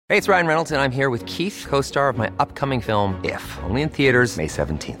Hey, it's Ryan Reynolds, and I'm here with Keith, co-star of my upcoming film, If, only in theaters May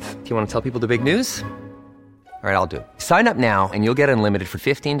 17th. Do you want to tell people the big news? All right, I'll do it. Sign up now and you'll get unlimited for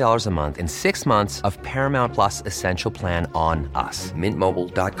 $15 a month and 6 months of Paramount Plus Essential Plan on us.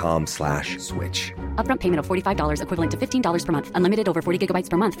 MintMobile.com/switch. Upfront payment of $45 equivalent to $15 per month. Unlimited over 40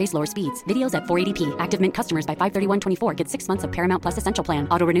 gigabytes per month. Face lower speeds. Videos at 480p. Active Mint customers by 531.24 get 6 months of Paramount Plus Essential Plan.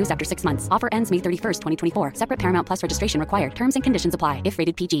 Auto renews after 6 months. Offer ends May 31st, 2024. Separate Paramount Plus registration required. Terms and conditions apply if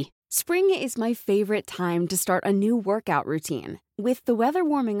rated PG. Spring is my favorite time to start a new workout routine. With the weather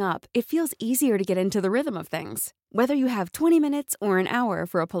warming up, it feels easier to get into the rhythm of things. Whether you have 20 minutes or an hour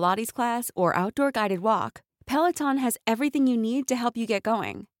for a Pilates class or outdoor guided walk, Peloton has everything you need to help you get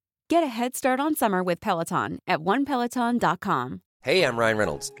going. Get a head start on summer with Peloton at onepeloton.com. Hey, I'm Ryan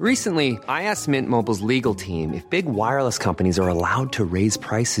Reynolds. Recently, I asked Mint Mobile's legal team if big wireless companies are allowed to raise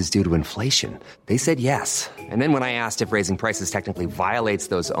prices due to inflation. They said yes. And then when I asked if raising prices technically violates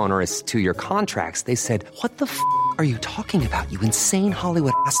those onerous two-year contracts, they said, "What the f*** are you talking about, you insane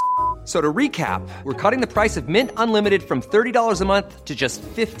Hollywood ass?" So to recap, we're cutting the price of Mint Unlimited from $30 a month to just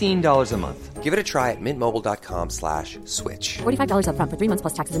 $15 a month. Give it a try at mintmobile.com/switch. $45 upfront for 3 months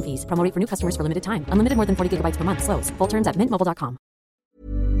plus taxes and fees. Promo rate for new customers for limited time. Unlimited more than 40 gigabytes per month. Slows full terms at mintmobile.com.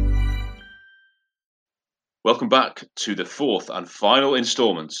 Welcome back to the fourth and final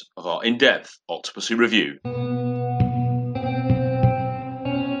instalment of our in-depth Octopussy review.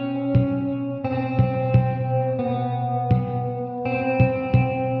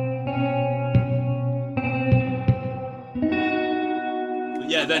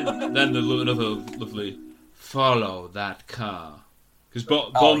 Yeah, then another lovely follow that car, because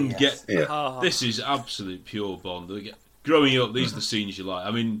Bond this is absolute pure Bond. Growing up, these are the scenes you like.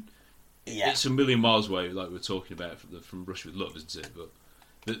 I mean, it's a million miles away, like we were talking about from Rush with Love, isn't it?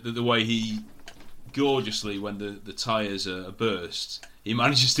 But the way he gorgeously, when the tyres are burst, he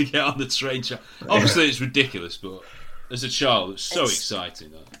manages to get on the train track. Obviously, it's ridiculous, but as a child, it's so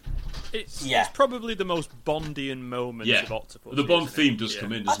exciting. It's probably the most Bondian moment of Octopussy. The Bond theme does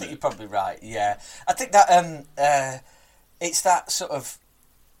come in, doesn't it? I think you're probably right, yeah. I think that it's that sort of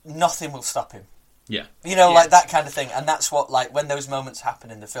nothing will stop him. Yeah. You know, like that kind of thing. And that's what, like, when those moments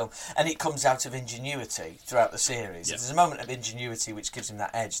happen in the film, and it comes out of ingenuity throughout the series. There's a moment of ingenuity which gives him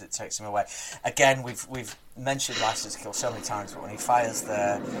that edge that takes him away. Again, we've mentioned License to Kill so many times, but when he fires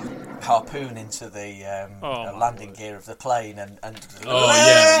the harpoon into the landing gear of the plane and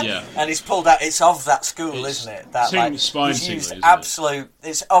he's pulled out, it's of that school, isn't it? That spine used absolute.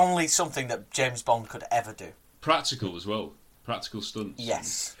 It's only something that James Bond could ever do. Practical as well. Practical stunts.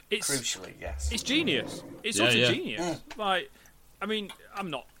 Yes. Crucially, yes. It's genius. It's utter genius. Like, I mean, I'm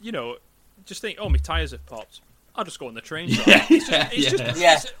not, just think, my tyres have popped. I'll just go on the train.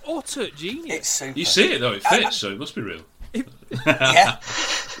 It's utter genius. It's super. You see it though, it fits, so it must be real. Yeah.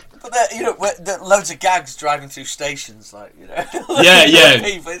 But loads of gags driving through stations, like, people.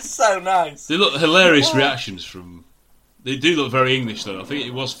 It's so nice. They look hilarious reactions from. They do look very English, though. I think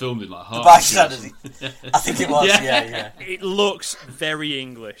it was filmed in like the bystanders. I think it was. Yeah. It looks very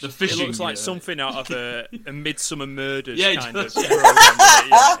English. The fishing, it looks like something out of a Midsummer Murders kind of program.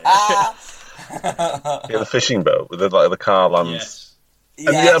 The fishing boat with the car lands. Yes. And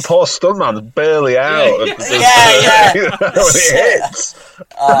you get a poor stuntman barely out. When it hits.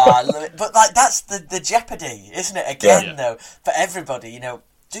 I love it. But that's the jeopardy, isn't it? Again, though, for everybody,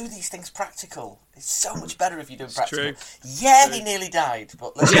 do these things practical. It's so much better if you do them practical. True. He nearly died,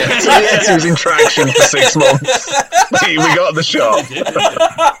 but let's he was in traction for 6 months. We got the shot.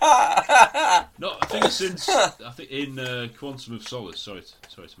 No, I think in Quantum of Solace. Sorry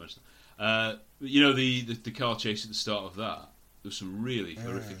to mention that. The car chase at the start of that. There was some really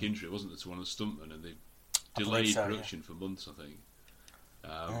horrific injury, wasn't there, to one of the stuntmen, and they delayed production for months, I think.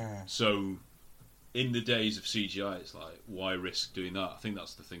 So, in the days of CGI, it's like, why risk doing that? I think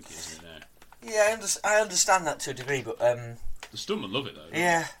that's the thinking, isn't it, now? Yeah, I understand that to a degree, but the stuntmen love it though.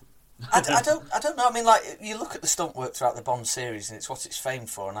 Yeah, I don't know. I mean, like, you look at the stunt work throughout the Bond series, and it's what it's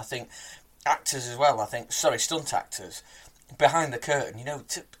famed for. And I think actors as well. Stunt actors behind the curtain.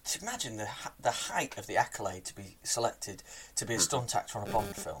 To imagine the height of the accolade to be selected to be a stunt actor on a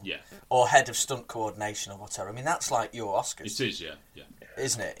Bond film, or head of stunt coordination or whatever. I mean, that's like your Oscars. It is, yeah.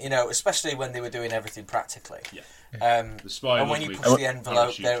 Isn't it? Especially when they were doing everything practically. Yeah. And when you push the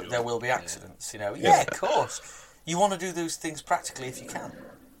envelope, there will be accidents. Of course. You want to do those things practically if you can.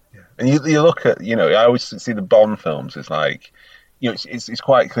 Yeah. And you look at, I always see the Bond films as like, it's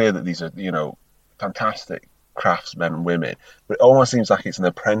quite clear that these are, fantastic craftsmen and women, but it almost seems like it's an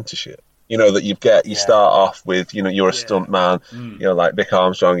apprenticeship. You know, that you start off with, you know, you're a stunt man, you know, like Vic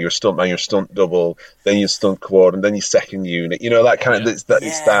Armstrong, you're a stunt man, you're a stunt double, then you're stunt coordinator, and then you're second unit. You know, that kind of, it's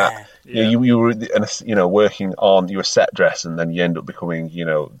that, you know, you were, you know, working on, you were set dress, and then you end up becoming, you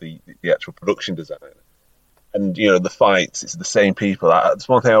know, the actual production designer. And, you know, the fights, it's the same people. That's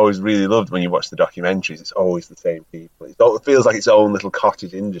one thing I always really loved when you watch the documentaries. It's always the same people. It feels like its own little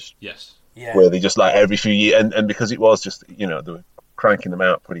cottage industry. Yes. Yeah. Where they just, like, every few years, and because it was just, you know, they were cranking them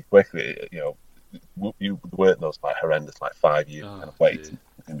out pretty quickly, you know, you weren't those, like, horrendous, like, 5 year kind of wait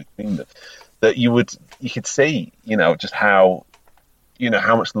in between them. That you could see, you know, just how, you know,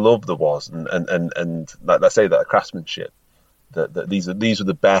 how much love there was, and like I say, that craftsmanship. That these are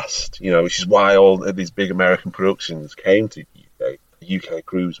the best, you know, which is why all these big American productions came to the UK. The UK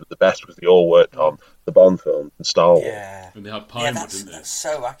crews were the best because they all worked on the Bond film and Star Wars. Yeah, and they had Pinewood, didn't they? That's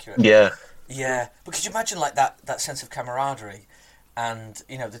so accurate. Yeah. But could you imagine like that sense of camaraderie? And,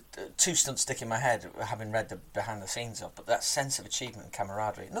 you know, the two stunts stick in my head, having read the behind the scenes of, but that sense of achievement and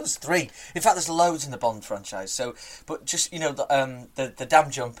camaraderie. And there's 3. In fact, there's loads in the Bond franchise. So, but just, you know, the dam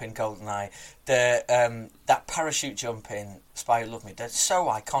jump in GoldenEye, that parachute jump in Spy Who Loved Me, they're so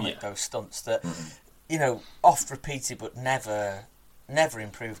iconic, those stunts, that, you know, oft repeated but never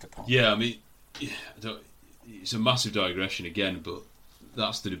improved upon. Yeah, I mean, it's a massive digression again, but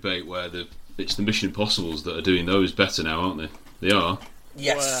that's the debate where it's the Mission Impossibles that are doing those better now, aren't they? They are.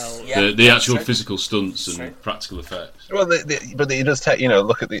 Yes. Well, the actual physical stunts and practical effects. Well, but it does take, you know,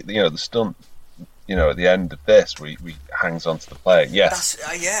 look at the stunt, you know, at the end of this where he hangs onto the plane. Yes.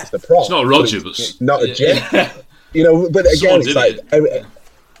 It's the prop, it's not Roger, but it's not a jet. You know, but again, it's like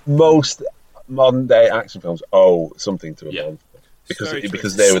most modern day action films owe something to a Bond film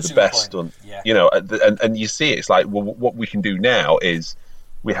because they were the best stunt. Yeah. You know, and you see it. It's like, well, what we can do now is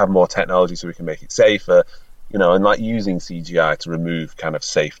we have more technology, so we can make it safer. You know, and like using CGI to remove kind of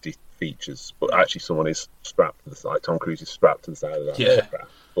safety features, but actually someone is strapped to the side. Tom Cruise is strapped to the side of that aircraft,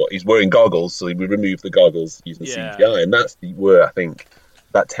 but he's wearing goggles, so we remove the goggles using CGI, and that's where I think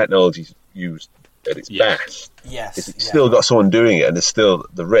that technology's used at its best. Yes, it's still got someone doing it, and there's still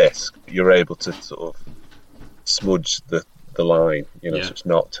the risk. You're able to sort of smudge the line, you know, so it's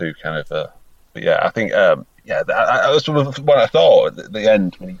not too kind of. But yeah, I think. That was sort of what I thought at the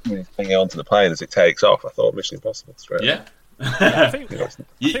end when he's hanging onto the plane as it takes off. I thought Mission Impossible straight. Yeah. I think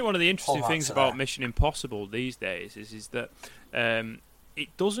one of the interesting things about Mission Impossible these days is that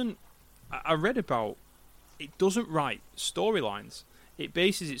it doesn't. I read about it doesn't write storylines. It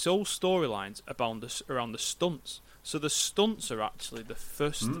bases its own storylines around the stunts. So the stunts are actually the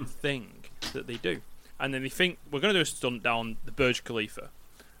first thing that they do, and then they think we're going to do a stunt down the Burj Khalifa.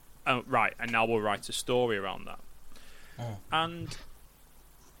 Right, and now we'll write a story around that. And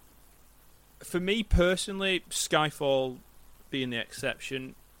for me personally, Skyfall being the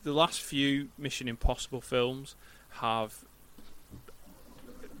exception, the last few Mission Impossible films I've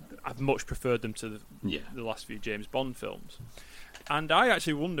much preferred them to the last few James Bond films. And I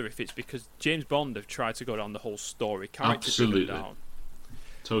actually wonder if it's because James Bond have tried to go down the whole story character down.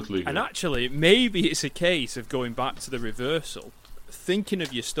 Totally agree. And actually, maybe it's a case of going back to the reversal. Thinking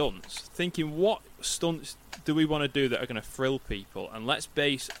of your stunts, thinking what stunts do we want to do that are going to thrill people, and let's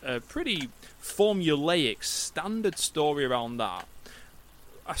base a pretty formulaic, standard story around that.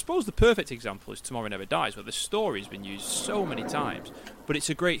 I suppose the perfect example is Tomorrow Never Dies, where the story's been used so many times, but it's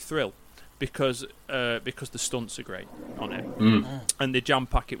a great thrill because the stunts are great on it, and they jam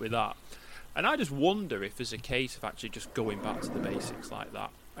pack it with that. And I just wonder if there's a case of actually just going back to the basics like that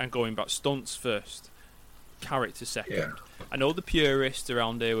and going back stunts first. Character second. Yeah. I know the purists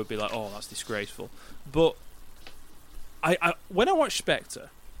around here would be like, "Oh, that's disgraceful," but I when I watch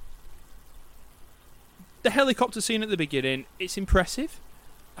Spectre, the helicopter scene at the beginning, it's impressive.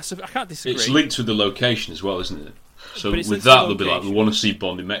 I can't disagree. It's linked with the location as well, isn't it? So with that, they'll be like, "We want to see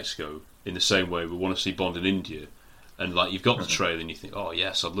Bond in Mexico," in the same way we want to see Bond in India, and like you've got the trailer and you think, "Oh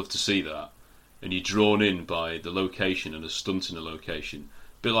yes, I'd love to see that," and you're drawn in by the location and a stunt in a location,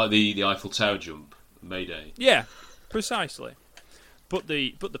 a bit like the Eiffel Tower jump. Mayday. Yeah, precisely. But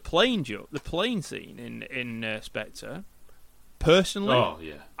the plane scene in Spectre,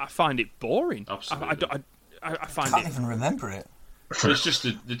 personally, I find it boring. Absolutely. I can't even remember it. So it's just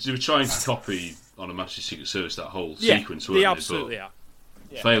they were trying to copy on a Master Secret Service that whole sequence, weren't they? Absolutely are.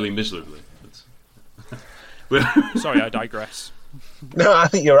 Failing miserably. Sorry, I digress. No, I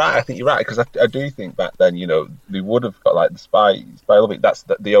think you're right. Because I do think back then, you know, they would have got like the Spy Love It. That's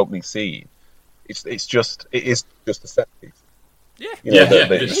the opening scene. It is just a set piece. Yeah, you know,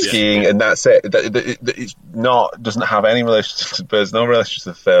 the skiing and that's it. It's doesn't have any relationship to the person, no relationship to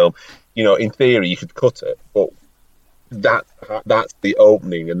the film. You know, in theory, you could cut it, but that's the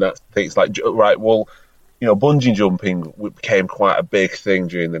opening, and that's the thing. It's like, right, well, bungee jumping became quite a big thing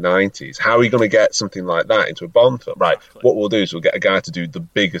during the 90s. How are you going to get something like that into a Bond film? Right, what we'll do is we'll get a guy to do the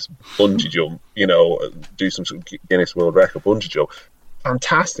biggest bungee jump, do some sort of Guinness World Record bungee jump.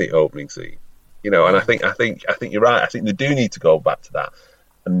 Fantastic opening scene, and I think you're right. I think they do need to go back to that,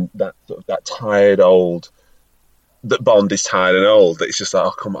 and that sort of that tired old. That Bond is tired and old. That it's just like,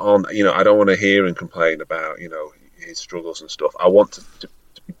 oh, come on, I don't want to hear him complain about his struggles and stuff. I want to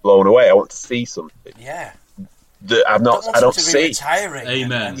be blown away. I want to see something. Yeah. That I don't see. Retiring.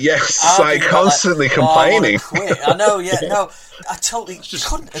 Amen. Yes, like constantly complaining. I know. Yeah. No, I totally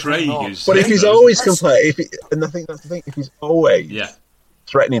couldn't agree more. But if he's always complaining, and I think that's the thing, if he's always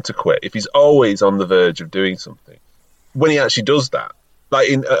threatening to quit, if he's always on the verge of doing something, when he actually does that, like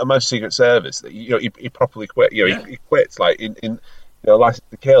in Majesty's Secret Service, he properly quit. He quits. Like in License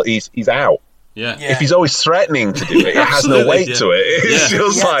to Kill, he's out. Yeah. If he's always threatening to do it, it has no weight to it. It's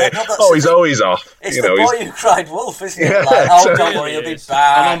just like, he's always off. It's the boy who cried wolf, isn't it? Like, don't worry, he'll be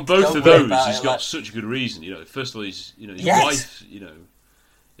back. And on both of those, he's got such a good reason. First of all, his wife,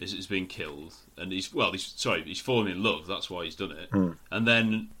 is being killed, and he's fallen in love. That's why he's done it. And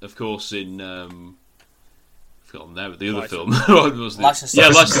then, of course, in the other film. License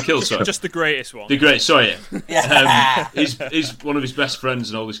to Kill. Sorry, just the greatest one. Sorry. He's one of his best friends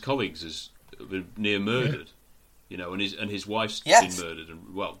and all his colleagues has been near murdered. And his wife's been murdered,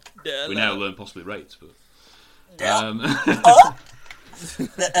 and we now learn possibly raped. But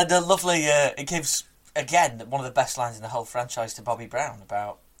the lovely it gives again one of the best lines in the whole franchise to Bobby Brown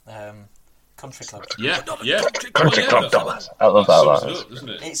about Country Club. Country Club dollars. I love that line.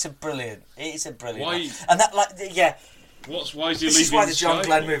 It's a brilliant. Why? Line. And that why is he leaving? This is why the John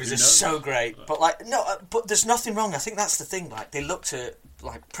Glenn movies are so great. But but there's nothing wrong. I think that's the thing. Like they looked at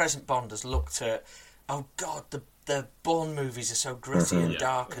present Bond has looked at. Oh God, the Bourne movies are so gritty and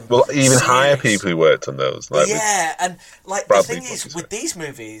dark and even serious. higher people who worked on those. And the thing is with these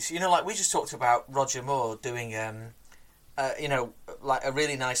movies, we just talked about Roger Moore doing a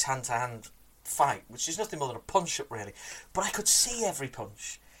really nice hand-to-hand fight, which is nothing more than a punch-up, really. But I could see every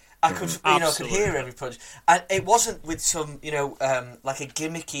punch. I could, I could hear every punch, and it wasn't with some, like a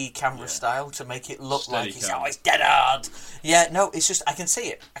gimmicky camera style to make it look like it's dead hard. Yeah, no, it's just I can see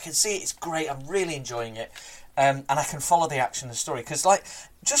it. It's great. I'm really enjoying it, and I can follow the action and the story because,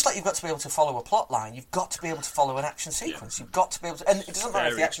 just like you've got to be able to follow a plot line, you've got to be able to follow an action sequence. You've got to be able to, and it doesn't matter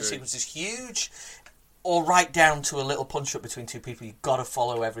if the action sequence is huge. Or right down to a little punch-up between two people, you've got to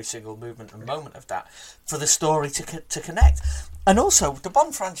follow every single movement and moment of that for the story to connect. And also, the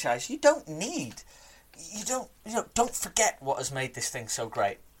Bond franchise, don't forget what has made this thing so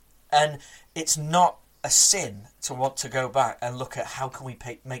great. And it's not a sin to want to go back and look at how can we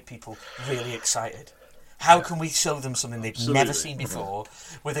make people really excited. How can we show them something they've never seen before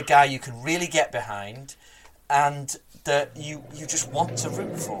with a guy you can really get behind and that you just want to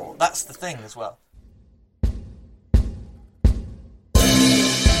root for. That's the thing as well.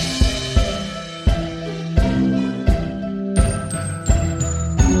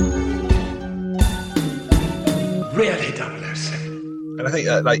 Really 007. And I think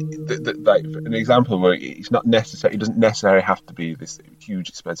an example where it's not necessary. It doesn't necessarily have to be this huge,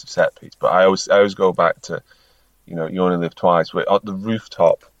 expensive set piece. But I always go back to, You Only Live Twice, where at the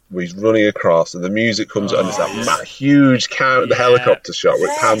rooftop where he's running across and the music comes on. There's that huge the helicopter shot where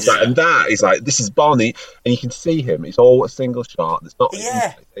it pans back, and that is this is Bonnie, and you can see him. It's all a single shot. There's not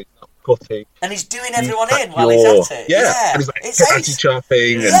it's not cutting, and he's doing everyone in while he's at it. And he's karate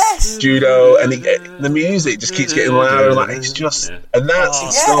chopping and judo, and the music just keeps getting louder. And it's just, and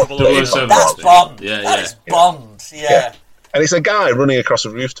that's that's Bond. That is Bond. Yeah. And it's a guy running across a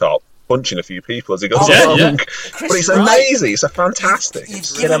rooftop, punching a few people as he goes along. But it's amazing. It's a fantastic.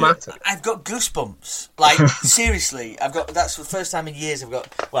 It's cinematic. I've got goosebumps. Seriously, that's the first time in years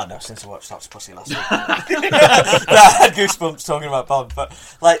since I watched Lots of Pussy last week. I had goosebumps talking about Bond. But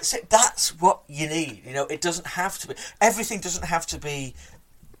that's what you need. It doesn't have to be. Everything doesn't have to be.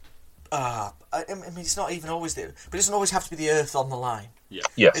 I mean, it's not even always there, but it doesn't always have to be the earth on the line. Yeah.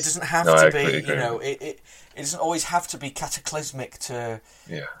 Yes. It doesn't have to be. It doesn't always have to be cataclysmic to.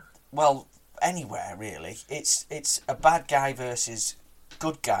 Yeah. Well, anywhere really. It's a bad guy versus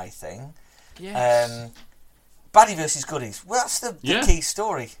good guy thing. Yes. Baddie versus goodies. Well, that's the key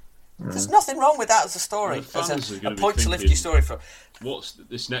story. There's nothing wrong with that as a story. As a point to lift your story from. What's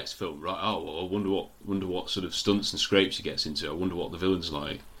this next film? Right. Oh, well, I wonder what sort of stunts and scrapes he gets into. I wonder what the villain's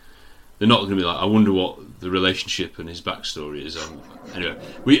like. They're not going to be I wonder what the relationship and his backstory is. Anyway,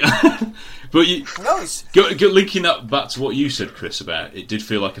 linking that back to what you said, Chris, about it did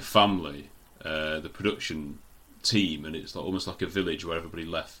feel like a family. The production team, and it's like, almost like a village where everybody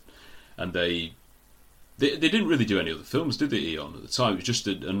left, and they didn't really do any other films, did they, Eon, at the time? It was just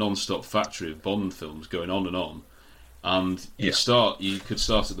a non-stop factory of Bond films going on, and you could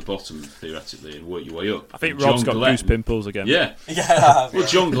start at the bottom, theoretically, and work your way up. I think Rob's got goose pimples again. Yeah. Well,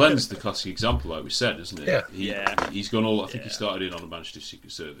 John Glenn's the classic example, like we said, isn't it? Yeah. He's gone all... I think he started in on the Manchester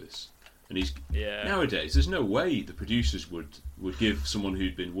Secret Service. And he's... Nowadays, there's no way the producers would give someone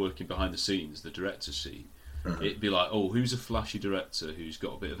who'd been working behind the scenes the director's seat. Mm-hmm. It'd be like, oh, who's a flashy director who's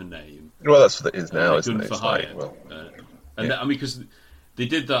got a bit of a name? Well, that's what it is now, isn't it? For hire. Because they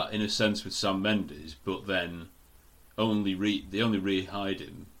did that in a sense with Sam Mendes, but then they only rehired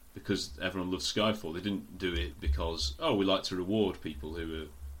him because everyone loved Skyfall. They didn't do it because we like to reward people who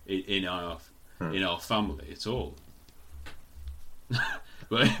are in our family at all.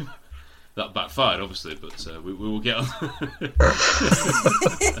 But that backfired, obviously. But we will get on.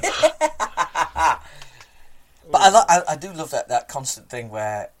 But I do love that constant thing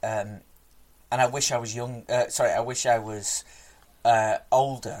where, and I wish I was young. I wish I was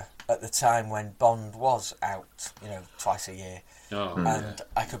older at the time when Bond was out. Twice a year, and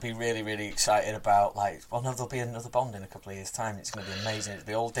I could be really, really excited about there'll be another Bond in a couple of years' time. It's going to be amazing. It'll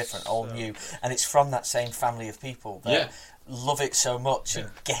be all different, all new, and it's from that same family of people that love it so much and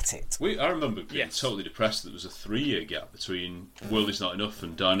get it. I remember being totally depressed that there was a 3-year gap between World Is Not Enough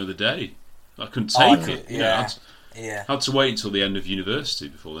and Die Another Day. I couldn't take it. Had to wait until the end of university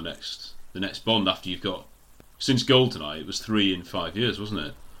before the next Bond. After you've got, since GoldenEye, it was 3 in 5 years, wasn't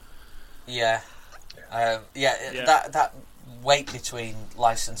it? That wait between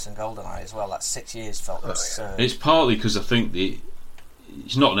License and GoldenEye as well. That 6 years felt absurd. It's partly because I think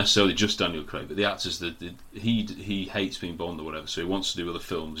it's not necessarily just Daniel Craig, but the actors that he hates being Bond or whatever, so he wants to do other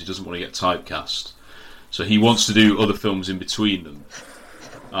films. He doesn't want to get typecast, so he wants to do other films in between them.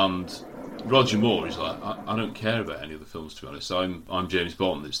 And Roger Moore is like, I don't care about any other films, to be honest. I'm James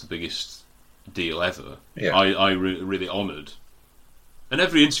Bond. It's the biggest deal ever. I really honoured. And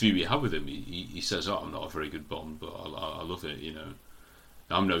every interview we have with him, he says, I'm not a very good Bond, but I love it.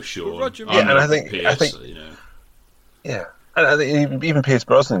 I'm no Sean. Roger Moore, and I think Pierce, and I think even Pierce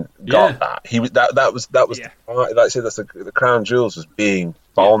Brosnan got that. He was that was like I said, that's the crown jewels was being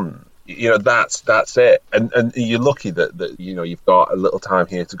Bond. That's it, and you're lucky that you've got a little time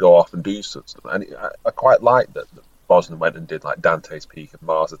here to go off and do stuff. And I quite like that Brosnan went and did like Dante's Peak and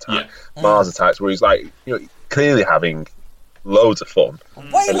Mars Attacks, where he's like clearly having loads of fun,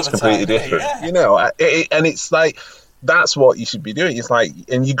 and it's completely different. And it's like that's what you should be doing. It's like,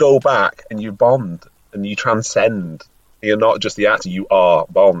 and you go back and you Bond and you transcend. You're not just the actor; you are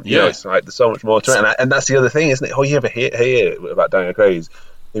Bond. It's like there's so much more to it, and that's the other thing, isn't it? All you ever hear about Daniel Craig is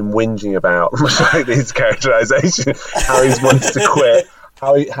him whinging about his characterization, how he's wanted to quit,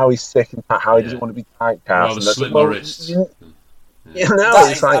 how he's sick and how he doesn't want to be typecast. And slit my wrist.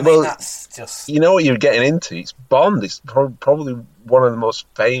 It's like, that's just... you know what you're getting into. It's Bond. It's probably one of the most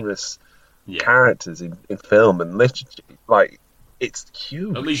famous characters in film and literature. Like, it's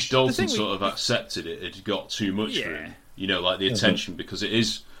huge. At least Dalton sort of accepted it. It got too much for him. Like the attention, because it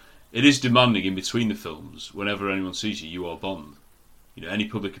is demanding in between the films. Whenever anyone sees you are Bond. Any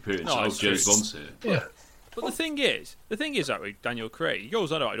public appearance, James Bond's here. Yeah. But the thing is that with Daniel Craig, he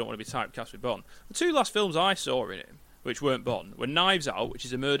goes, I don't want to be typecast with Bond. The 2 last films I saw in him, which weren't Bond, were Knives Out, which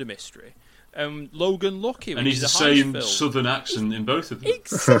is a murder mystery, and Logan Lucky, which and he's is the a same film. Southern accent in both of them.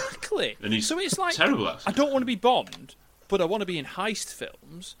 Exactly. And he's so it's like, terrible accent. I don't want to be Bond, but I want to be in heist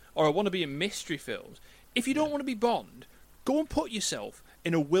films, or I want to be in mystery films. If you don't want to be Bond, go and put yourself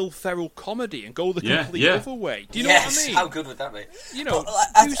in a Will Ferrell comedy and go the complete other way. Do you know what I mean? How good would that be?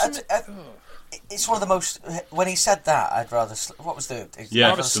 It's one of the most... When he said that, I'd rather... What was the...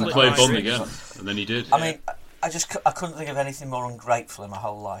 play Bond again. And then he did. I mean, I couldn't think of anything more ungrateful in my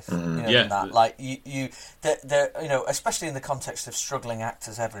whole life. Than that. Like, especially in the context of struggling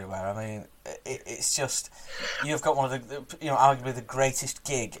actors everywhere. I mean, it's just... You've got one of the... arguably the greatest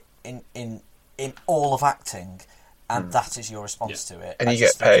gig in all of acting... And that is your response to it. And you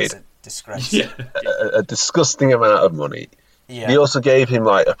get paid. A disgrace. A disgusting amount of money. Yeah. He also gave him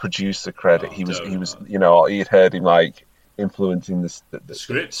like a producer credit. He was he'd heard him like influencing the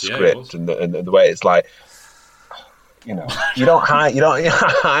script and the way it's like, you don't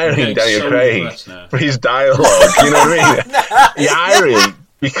hiring Daniel Craig for his dialogue. You know what I mean? You hire him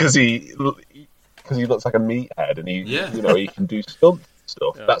because he looks like a meathead and he can do stuff.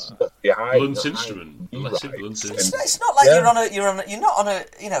 That's the high. Blunt instrument. It's not like you're not on a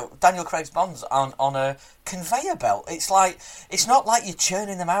Daniel Craig's Bonds on a conveyor belt. It's not like you're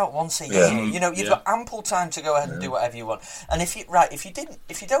churning them out once a year. You've got ample time to go ahead and do whatever you want. And if you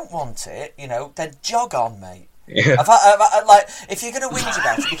don't want it, then jog on, mate. Yeah. Like, if you're going to whinge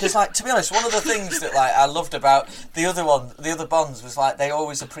about it, because, like, to be honest, one of the things that I loved about the other Bonds was like they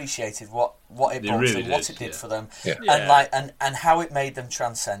always appreciated what it brought them, what it did for them, and how it made them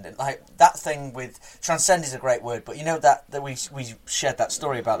transcendent. Like that thing with transcend is a great word, but you know that we shared that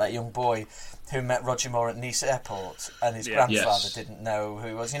story about that young boy who met Roger Moore at Nice Airport, and his grandfather didn't know who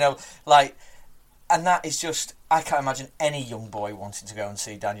he was. You know, like. And that is just, I can't imagine any young boy wanting to go and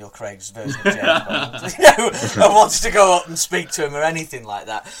see Daniel Craig's version of James Bond, you know, and wants to go up and speak to him or anything like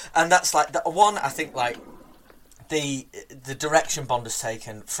that. And that's like, one, I think, like, the direction Bond has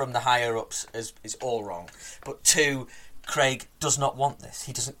taken from the higher-ups is all wrong. But two, Craig does not want this.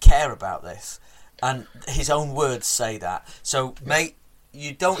 He doesn't care about this. And his own words say that. So, mate,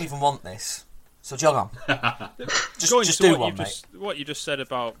 you don't even want this. So jog on. just do one, mate. What you just said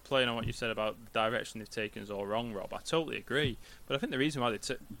about playing on what you said about the direction they've taken is all wrong, Rob. I totally agree. But I think the reason why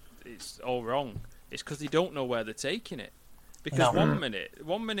it's all wrong is because they don't know where they're taking it. Because one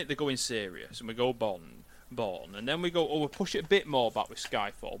minute they're going serious and we go Bond, and then we go, we'll push it a bit more back with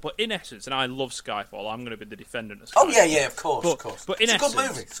Skyfall. But in essence, and I love Skyfall, I'm going to be the defendant of Skyfall. Oh yeah, of course. But in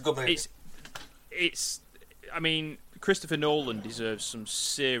essence, it's a good movie. It's. I mean, Christopher Nolan deserves some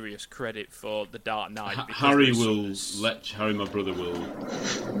serious credit for The Dark Knight. Harry, my brother, will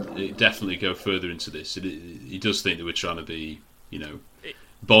definitely go further into this. He does think that we're trying to be, you know,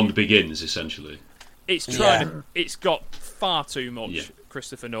 Bond Begins, essentially. It's trying. It's got far too much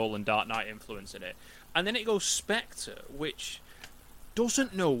Christopher Nolan Dark Knight influence in it. And then it goes Spectre, which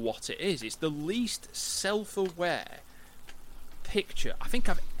doesn't know what it is. It's the least self-aware picture I think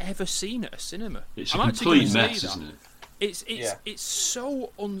I've ever seen at a cinema. It's a complete mess, isn't it? It's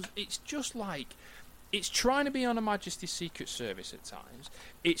so it's just like it's trying to be on Her Majesty's Secret Service at times.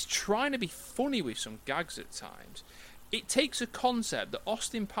 It's trying to be funny with some gags at times. It takes a concept that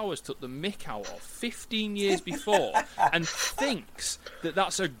Austin Powers took the mick out of 15 years before and thinks that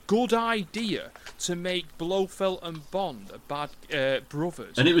that's a good idea to make Blofeld and Bond a bad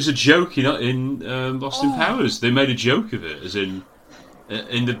brothers. And it was a joke in Austin Powers. They made a joke of it, as in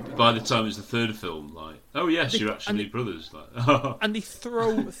by the time it was the third film, like, oh yes, you're actually brothers. Like, and they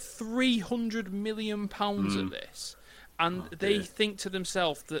throw £300 million at this, and they think to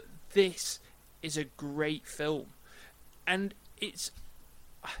themselves that this is a great film. And it's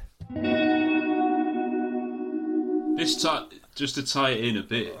just to tie it in a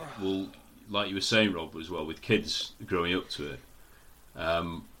bit. Well, like you were saying, Rob, as well, with kids growing up to it.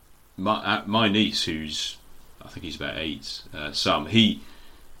 My niece, who's I think he's about 8, Sam. He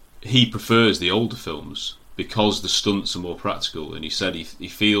prefers the older films because the stunts are more practical, and he said he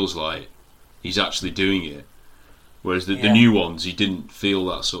feels like he's actually doing it, whereas the new ones he didn't feel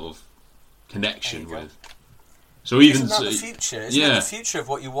that sort of connection with. So even isn't that the future? Isn't that the future of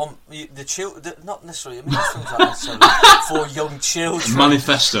what you want? The children, not necessarily. I mean, this film's not necessarily for young children.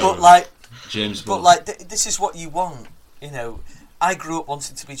 Manifesto, but like James Bond. But like, this is what you want. You know, I grew up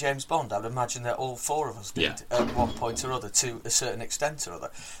wanting to be James Bond. I would imagine that all 4 of us did at one point or other, to a certain extent or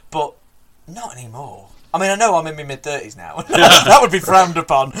other. But not anymore. I mean, I know I'm in my mid-30s now. That would be frowned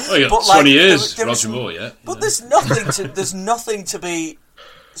upon. Oh, you got 20 years, Roger Moore, yeah. But there's nothing to be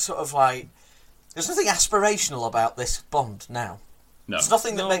sort of like. There's nothing aspirational about this Bond now. No. There's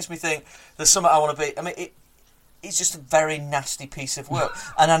nothing that makes me think there's something I want to be. I mean, it's just a very nasty piece of work.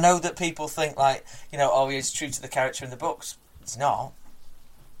 And I know that people think, like, you know, oh, he's true to the character in the books. He's not.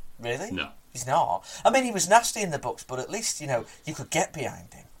 Really? No. He's not. I mean, he was nasty in the books, but at least, you know, you could get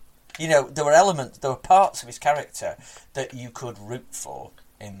behind him. You know, there were parts of his character that you could root for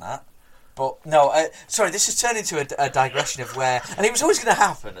in that. But no, sorry, this has turned into a digression of where, and it was always going to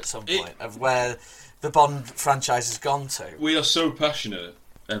happen at some point, of where the Bond franchise has gone to. We are so passionate,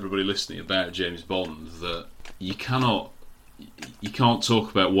 everybody listening, about James Bond that you can't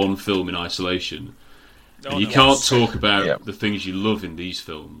talk about one film in isolation. You can't talk about the things you love in these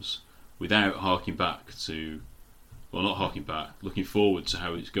films without looking forward to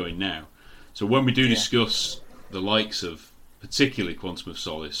how it's going now. So when we do discuss the likes of particularly Quantum of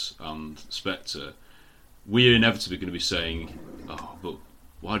Solace and Spectre, we're inevitably going to be saying, oh, but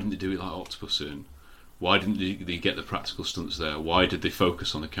why didn't they do it like Octopussy? Why didn't they get the practical stunts there? Why did they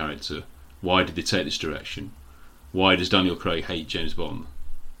focus on the character? Why did they take this direction? Why does Daniel Craig hate James Bond?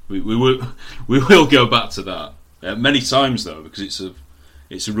 We will go back to that many times, though, because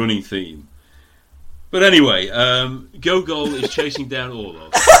it's a running theme. But anyway, Gogol is chasing down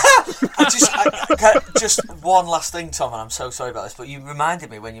Orlov. Just one last thing, Tom, and I'm so sorry about this, but you reminded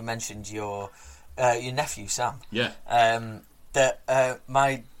me when you mentioned your nephew, Sam. Yeah. That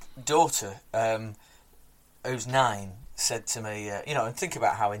my daughter, who's 9, said to me, and think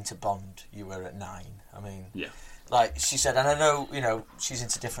about how into Bond you were at 9. I mean, yeah. Like she said, and I know, she's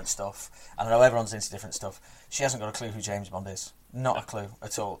into different stuff, and I know everyone's into different stuff. She hasn't got a clue who James Bond is. Not a clue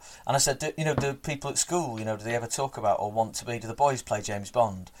at all. And I said, do people at school, do they ever talk about or want to be? Do the boys play James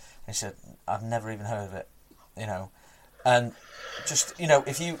Bond? And she said, I've never even heard of it, And just,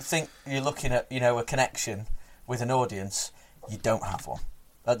 if you think you're looking at, a connection with an audience, you don't have one.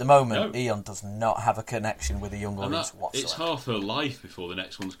 At the moment, Eon does not have a connection with a young audience whatsoever. It's half her life before the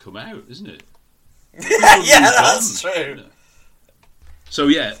next one's come out, isn't it? Yeah, that's true.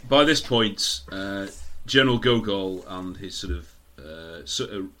 So by this point, General Gogol and his sort of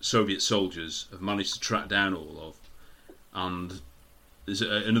Soviet soldiers have managed to track down Orlov, and there's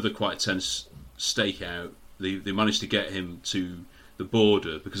another quite tense stakeout. They managed to get him to the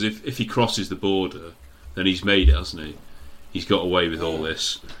border, because if he crosses the border, then he's made it, hasn't he? He's got away with all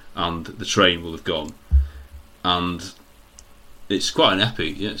this, and the train will have gone. And it's quite an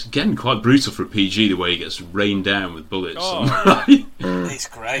epic. Yeah, it's again quite brutal for a PG, the way he gets rained down with bullets. It's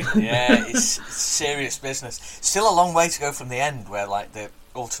great. Yeah, it's serious business. Still a long way to go from the end, where like the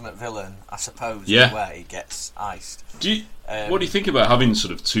ultimate villain, I suppose, in a way, gets iced. What do you think about having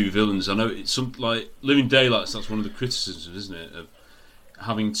sort of two villains? I know it's like Living Daylights. That's one of the criticisms, isn't it, of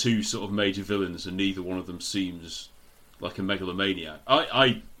having two sort of major villains, and neither one of them seems like a megalomaniac.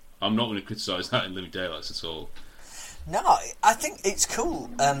 I'm not going to criticise that in Living Daylights at all. No, I think it's cool,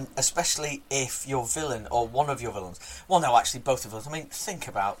 especially if your villain, or one of your villains... Well, no, actually, both of us. I mean, think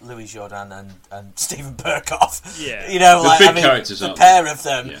about Louis Jourdan and Steven Berkoff. Yeah. The big characters, the pair of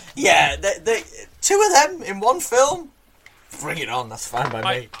them. Yeah, they, two of them in one film, bring it on, that's fine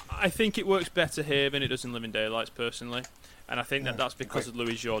by me. I think it works better here than it does in Living Daylights, personally. And I think that's because of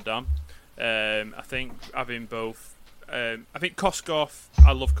Louis Jourdan. I think having both... I think Koskov,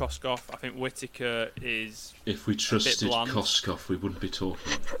 I love Koskov. I think Whittaker is If we trusted Koskov, we wouldn't be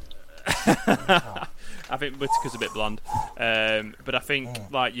talking. I think Whittaker's a bit bland. But I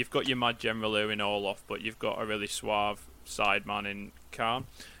think like you've got your mad general here in Orlov, but you've got a really suave sideman in Khan.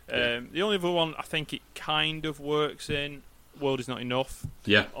 The only other one I think it kind of works in World Is Not Enough.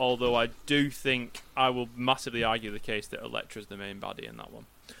 Yeah. Although I do think I will massively argue the case that Elektra's the main baddie in that one.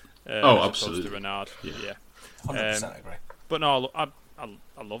 Absolutely. To Renard. Yeah. 100% agree. But no, I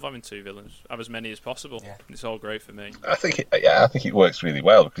love having two villains. Have as many as possible. Yeah. It's all great for me. I think it works really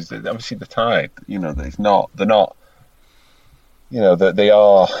well, because obviously the Tide, they're not, they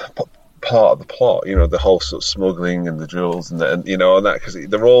are part of the plot. The whole sort of smuggling and the drills and that, because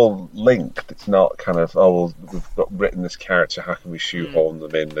they're all linked. It's not kind of we've got written this character, how can we shoehorn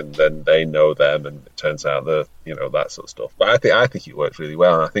them in, and then they know them, and it turns out that sort of stuff. But I think it works really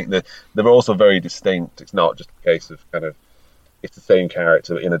well, and I think that they're also very distinct. It's not just a case of kind of it's the same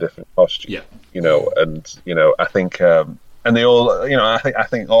character in a different costume. Yeah. I think and they all, I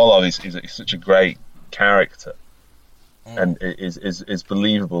think Orlov is such a great character. And is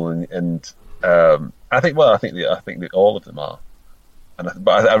believable, and I think that all of them are,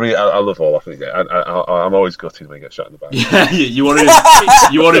 but I love Orlov. I'm always gutted when he gets shot in the back. Yeah, you wanted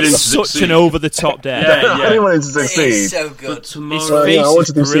him to such succeed. an over the top death. I didn't want him to succeed. It's so good. His face I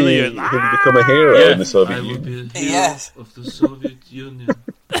wanted to see him become a hero in the Soviet Union. I will be a hero of the Soviet Union.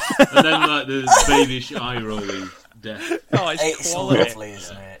 And then like the babyish eye rolling death. It's lovely,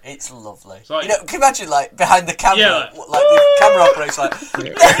 isn't it? It's lovely. Like, can you imagine, like, behind the camera, like the camera operator, like,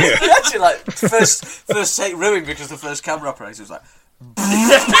 imagine, like, first take ruined because the first camera operator was like,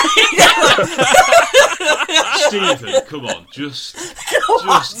 Stephen, come on, just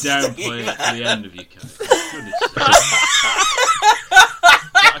downplay it at the end of your character.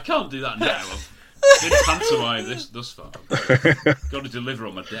 I can't do that now. I've been pantomime this thus far. Got to deliver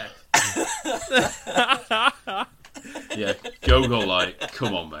on my death. Yeah, Gogol, like,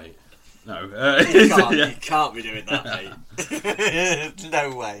 come on, mate. No. You can't be doing that, mate.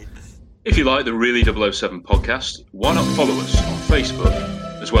 No way. If you like the Really 007 podcast, why not follow us on Facebook,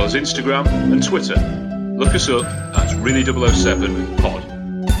 as well as Instagram and Twitter. Look us up at Really 007 Pod.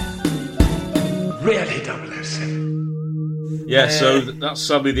 Really 007. Yeah, so that's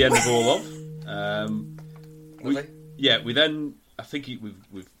sadly the end of Orlov. We then, I think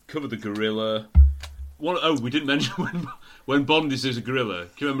we've covered the gorilla. We didn't mention when Bond is a gorilla.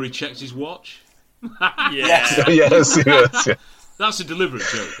 Can you remember he checked his watch? Yes. That's a deliberate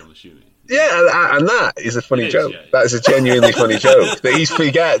joke, I'm assuming. Yeah, and that is a funny joke. Yeah. That is a genuinely funny joke. That he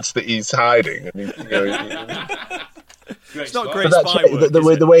forgets that he's hiding. And it's not great spy work.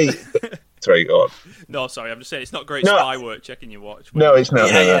 The way. Sorry, go on. No, sorry, I'm just saying it's not great spy work checking your watch. No, it's not.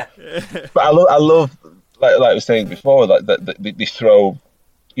 No. But I love, like I was saying before, like that they throw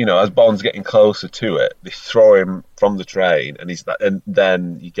as Bond's getting closer to it, they throw him from the train, and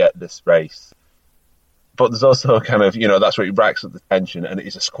then you get this race. But there's also kind of, that's where he racks up the tension, and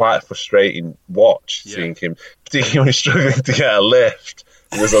it's quite a frustrating watch, seeing him, particularly when he's struggling to get a lift.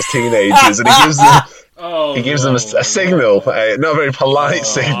 And there's those teenagers, and he gives them a signal, not a very polite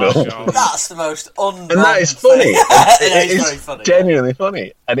signal. That's the most and that is funny. It is very funny. Genuinely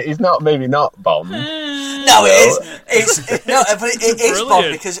funny, and it is maybe not Bond. No, it is. No, but it is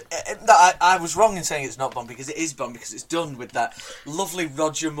Bond because I was wrong in saying it's not Bond because it is Bond because it's done with that lovely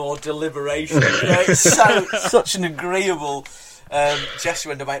Roger Moore deliberation. It's such an agreeable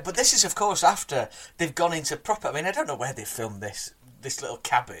gesture and debate. But this is, of course, after they've gone into proper. I mean, I don't know where they filmed this little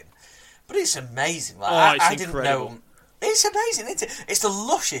cabin, but it's amazing. Like, I didn't know. It's amazing, isn't it? It's the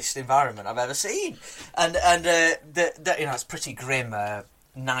lushest environment I've ever seen, and it's pretty grim.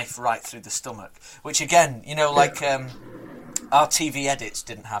 Knife right through the stomach, which again, our TV edits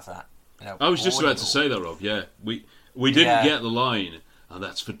didn't have that. I was just about to say that, Rob. Yeah, we didn't get the line, and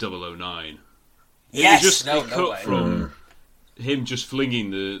that's for 009. Yes, it was just cut from him just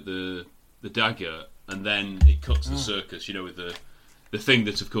flinging the dagger, and then it cuts the circus. With the thing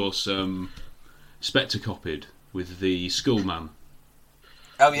that, of course, Spectre copied with the Skullman.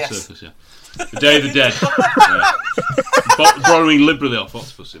 Oh yes, circus, yeah. The Day of the Dead. Borrowing liberally off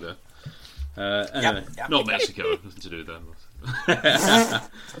Octopussy there. Anyway, not Mexico, nothing to do with that.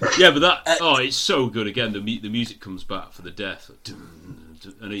 Yeah, but that it's so good. Again, the music comes back for the death,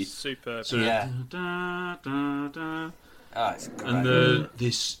 and he's super. It's great. And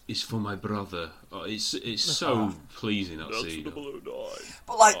this is for my brother. It's so pleasing that scene.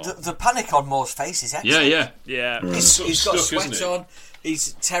 But like the panic on Moore's face is excellent. Yeah. He's got sweat on.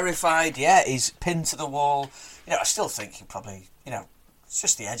 He's terrified. Yeah, he's pinned to the wall. I still think he probably, it's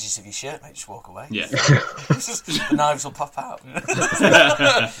just the edges of your shirt, mate. Just walk away. Yeah. The knives will pop out.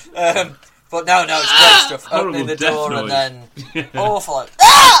 But no, it's great stuff. Opening the door noise. And then awful.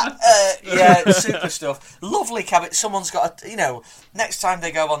 Super stuff. Lovely cabin. Someone's got next time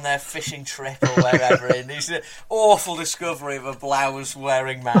they go on their fishing trip or wherever, and it's an awful discovery of a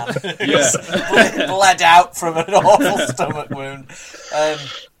blouse-wearing man who's bled out from an awful stomach wound.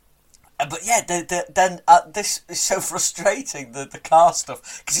 But yeah, then this is so frustrating, the car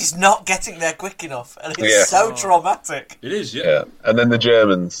stuff, because he's not getting there quick enough, and it's so traumatic. It is, yeah. And then the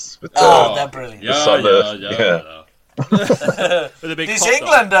Germans. With they're brilliant. With a big These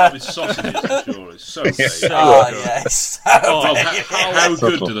Englander. With sausages, I'm sure. It's so tasty. How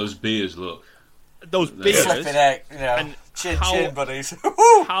good do those beers look? Those beers. Flipping egg, and chin buddies.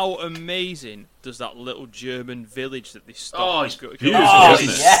 How amazing does that little German village that they stop? Oh, it's beautiful, isn't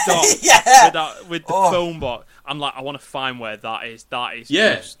it? With the phone box. I'm like, I want to find where that is. That is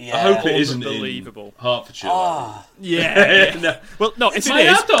just I hope it isn't unbelievable. In Hertfordshire. No. Well, no, if it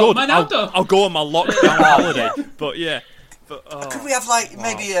is, good. I'll go on my lockdown holiday. But yeah. Could we have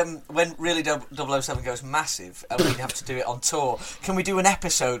maybe when really 007 goes massive and we have to do it on tour? Can we do an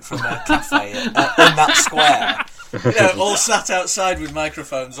episode from a cafe in that square? All sat outside with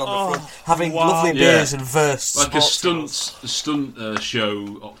microphones on the front, having lovely beers and verse. Like a stunt show,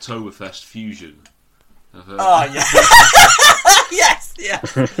 Oktoberfest fusion. Yes, yeah.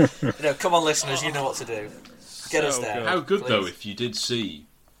 Come on, listeners, you know what to do. Get us there. How good though if you did see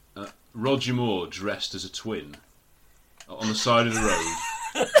Roger Moore dressed as a twin on the side of the road.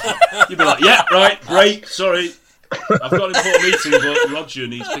 You'd be like, yeah, right, great, sorry, I've got an important meeting, but Roger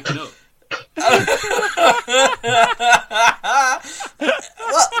needs picking up.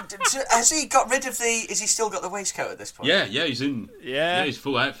 Has he got rid of is he still got the waistcoat at this point? Yeah, he's in. Yeah, he's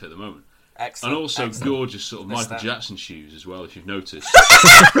full outfit at the moment. Excellent. And also gorgeous sort of Michael Jackson shoes as well, if you've noticed.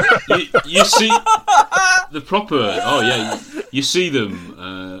 you see the proper. You see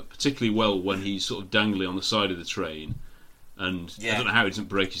them particularly well when he's sort of dangling on the side of the train, and I don't know how he doesn't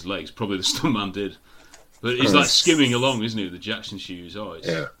break his legs. Probably the stuntman did, but he's like skimming along, isn't he? With the Jackson shoes.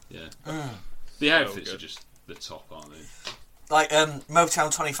 The outfits are just the top, aren't they? Like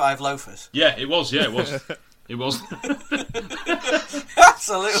Motown 25 loafers. Yeah, it was. Yeah, it was. It was.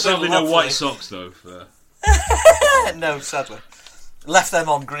 Absolutely. Sadly, no white socks though. No, sadly. Left them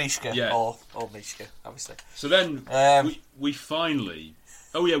on Grishka or Mishka, obviously. So then we finally.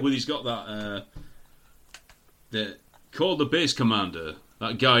 Oh yeah, well he's got that. Called the base commander.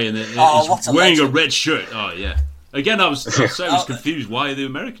 That guy in the wearing a red shirt. Oh yeah. Again, I was confused. Why are the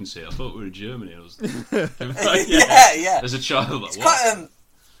Americans here? I thought we were in Germany. I was As a child, it's quite.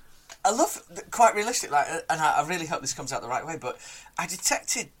 I love quite realistic, and I really hope this comes out the right way. But I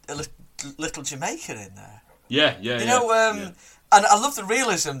detected a little Jamaican in there. Yeah. And I love the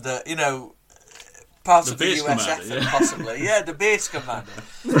realism that part of the US effort, possibly. Yeah, the base commander.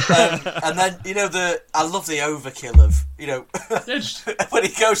 And then, I love the overkill of, when he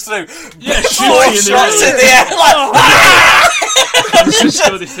goes through, 4 shots in the air, like,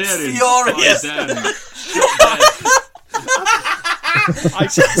 furious. I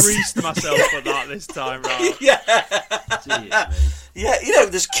creased myself for that this time round. Yeah,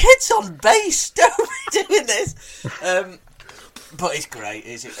 there's kids on base, don't be doing this. But it's great,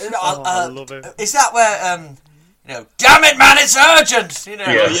 is it? I love it. Is that where, damn it, man, it's urgent!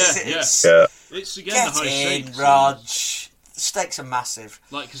 It's again get the high in, stakes. Rog. The stakes are massive.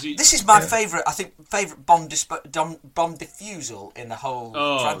 This is my favourite Bond diffusal in the whole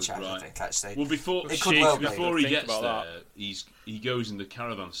franchise. Right. I think actually. Well, before he gets there, he goes in the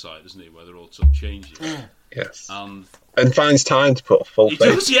caravan site, doesn't he, where they're all top changing. Yes. And finds time to put a full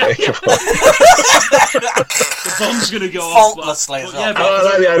face. The bomb's going to go faultlessly off. as well. I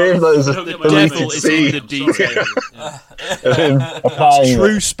like the idea that there's a devil is in the detail.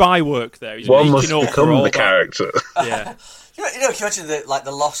 True spy work there. He's one must become the character. Yeah. Can you imagine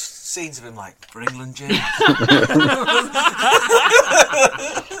the lost scenes of him like, for England, Jim?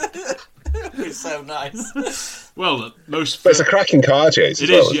 It's so nice. Well, but it's a cracking car chase.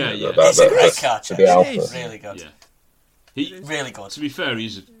 It's a great car chase. It is really good. Yeah. Really good. To be fair,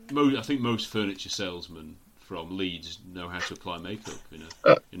 I think most furniture salesmen from Leeds know how to apply makeup in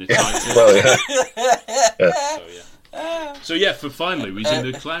a tight fit. Well, So finally, he's in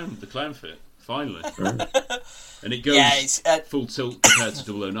the clown fit. Finally. And it goes full tilt compared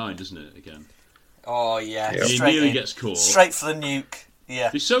to 009, doesn't it, again? Oh, yeah. He nearly gets caught. Straight for the nuke.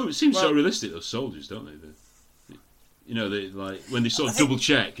 Yeah. It seems so realistic, those soldiers, don't they? They like when they sort of double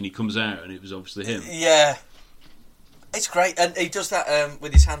check and he comes out and it was obviously him. Yeah. It's great. And he does that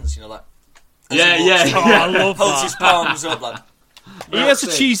with his hands, like... I love that. Holds his palms up, like... He has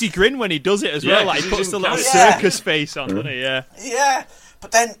a cheesy grin when he does it as well. Like, he puts the little circus face on, doesn't he? Yeah. Yeah.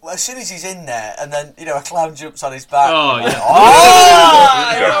 But then, as soon as he's in there, and then, a clown jumps on his back. Oh, yeah.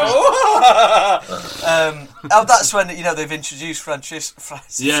 That's when, they've introduced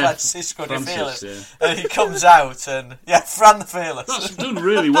Francisco de Fearless. And he comes out, and, Fran the Fearless. That's done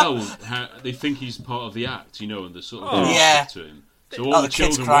really well, how they think he's part of the act, and the sort of to him. So all the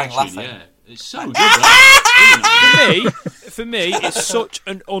kids children crying, watching, laughing. it's so good, that. For me, it's such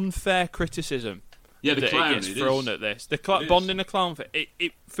an unfair criticism. Yeah, the clown gets thrown at this. Bond in a clown fit.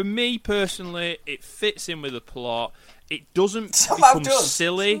 It for me personally, it fits in with the plot. It doesn't become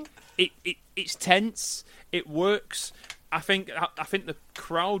silly. It's tense. It works. I think the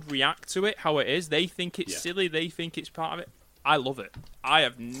crowd react to it how it is. They think it's silly. They think it's part of it. I love it. I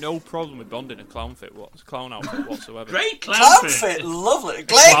have no problem with Bond in a clown outfit whatsoever. Great clown fit, lovely.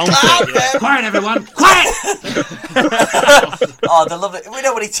 Great clown fit. Quiet, everyone. Quiet. Oh, they love it. We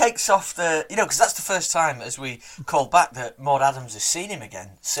know when he takes off because that's the first time, as we call back, that Maud Adams has seen him again.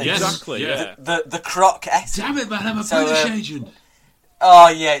 Since exactly. Yeah. The croc. Damn it, man! I'm a British agent. Oh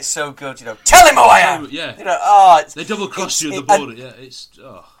yeah, it's so good. Tell him who I am. Yeah. They double crossed you at the border.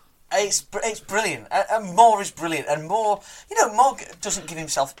 It's brilliant, and Moore is brilliant, and Moore doesn't give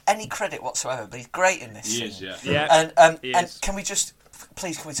himself any credit whatsoever, but he's great in this scene. He is, yeah. And can we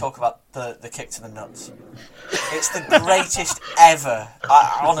talk about the kick to the nuts? It's the greatest ever,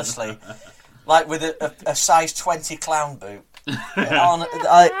 honestly. Like with a size 20 clown boot.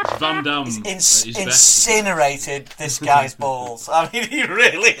 Van Damme incinerated this guy's balls. I mean, he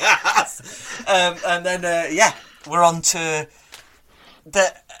really has. And then, we're on to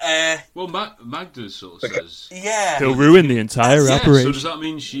the... Magda sort of says... Yeah. He'll ruin the entire operation. So does that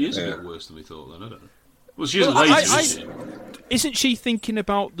mean she is a bit worse than we thought then? I don't know. Well, she isn't lazy, isn't she thinking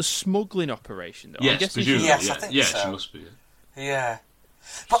about the smuggling operation, though? Yes, presumably. I think so. She must be. Yeah.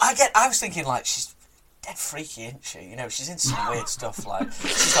 But I was thinking, like, she's dead freaky, isn't she? She's in some weird stuff, like...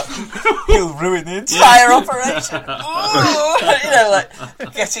 She's like, he'll ruin the entire operation. Ooh! Like,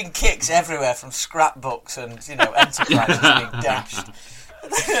 getting kicks everywhere from scrapbooks and, Enterprises being dashed.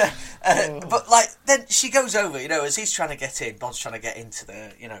 But then she goes over, as he's trying to get in, Bond's trying to get into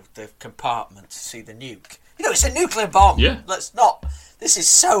the compartment to see the nuke. It's a nuclear bomb. Yeah. Let's not. This is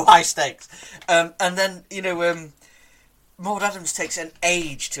so high stakes. And then Maud Adams takes an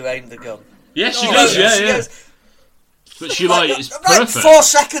age to aim the gun. Yeah, she does. She goes, but she it's perfect. 4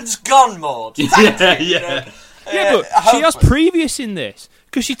 seconds gone, Maud. Yeah, but she has previous in this.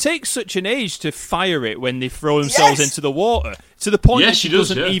 Because she takes such an age to fire it when they throw themselves into the water, to the point that she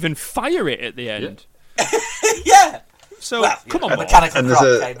doesn't even fire it at the end. Yeah. So, come on, Mechanical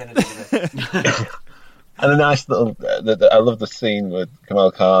Croc came in and did it. And a nice little. I love the scene where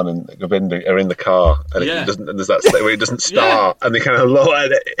Kamal Khan and Govinda are in the car, and it doesn't. And there's that state where it doesn't start, and they kind of lower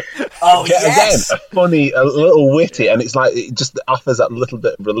it. Oh yes. Again, a little witty, and it's like it just offers that little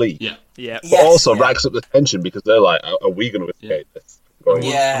bit of relief. Yeah. But also racks up the tension because they're like, "Are we going to escape this?"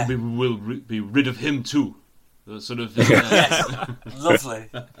 Yeah. We will be rid of him too. Sort of. Lovely.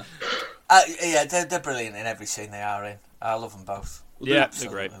 They're brilliant in every scene they are in. I love them both. They're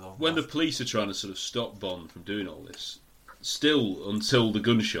great. When the police are trying to sort of stop Bond from doing all this, still until the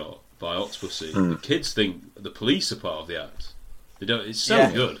gunshot by Octopussy, the kids think the police are part of the act. They don't. It's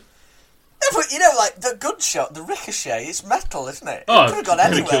so good. Yeah, but like the gunshot, the ricochet, it's metal, isn't it? Oh, it could have gone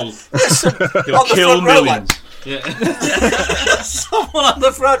anywhere. He'll kill millions. Someone on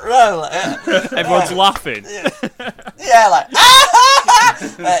the front row. Everyone's laughing.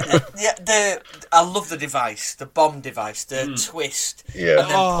 I love the device, the bomb device, the twist, and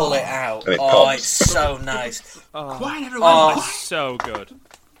then pull it out. And it pops. It's so nice. Quiet, everyone. It's so good.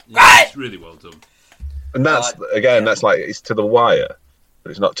 It's really well done. And that's that's like it's to the wire, but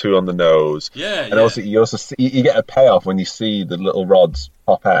it's not too on the nose. And also you see, you get a payoff when you see the little rods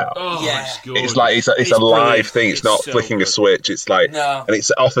pop out. It's like it's a live thing. It's not so flicking a switch. It's like and it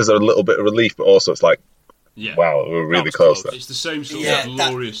offers a little bit of relief, but also it's like wow, we're really close there. It's the same sort of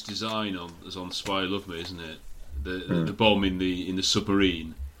glorious design as on Spy Love Me, isn't it? The bomb in the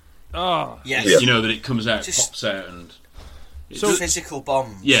submarine. Oh yes. That it comes out, pops out, and so physical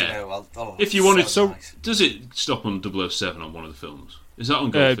bombs. If you wanted, nice. Does it stop on 007 on one of the films? Is that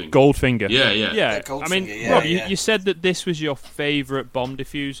on Goldfinger? Goldfinger. Yeah. I mean, Rob, you said that this was your favourite bomb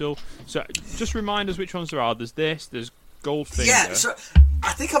defusal. So just remind us which ones there are. There's Goldfinger. Yeah, so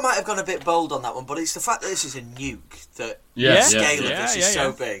I think I might have gone a bit bold on that one, but it's the fact that this is a nuke that the scale of this is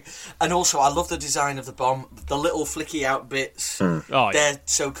so big. And also, I love the design of the bomb. The little flicky out bits, they're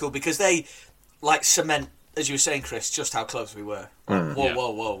so cool because they like cement, as you were saying, Chris, just how close we were.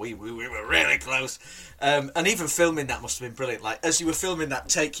 Whoa, we were really close. And even filming that must have been brilliant. Like, as you were filming that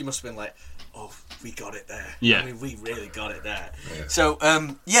take, you must have been like, oh, we got it there. Yeah. I mean, we really got it there. Yeah. So,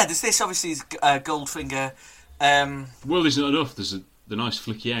 there's this, obviously, is Goldfinger. Well, there's not enough. There's the nice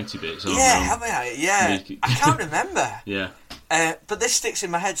flicky outy bits. I can't remember. Yeah. But this sticks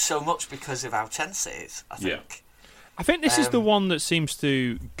in my head so much because of how tense it is, I think. Yeah. I think this is the one that seems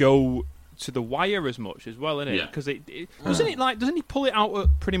to go to the wire as much as well, isn't it? Yeah. Because doesn't he pull it out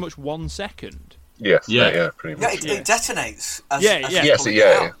at pretty much 1 second? Yes. Yeah. Pretty much. It detonates.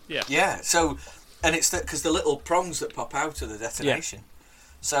 So, and it's because the little prongs that pop out of the detonation. Yeah.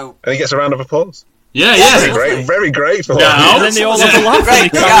 So, and he gets a round of applause. Yeah. Very great for him. And then they all have a laugh and they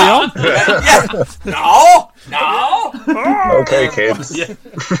carry on. No. Okay, kids.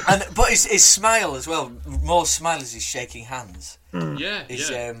 But his smile as well. More smile as he's shaking hands. Again,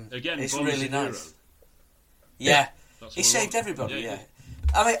 it's really nice. Yeah. He saved everybody. Yeah.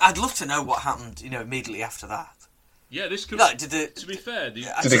 I mean, I'd love to know what happened. Immediately after that. Yeah, this could. To be fair, did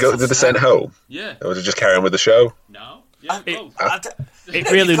they send home? Yeah. Or did they just carry on with the show? No. It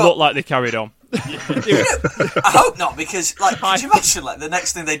really looked like they carried on. I hope not, because could you imagine the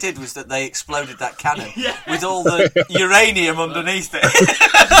next thing they did was that they exploded that cannon with all the uranium underneath it, and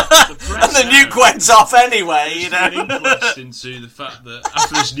the nuke went off anyway. An inquest into the fact that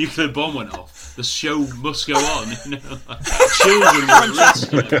after this nuclear bomb went off, the show must go on. Children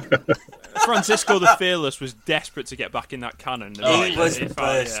were Francisco the Fearless was desperate to get back in that cannon. He was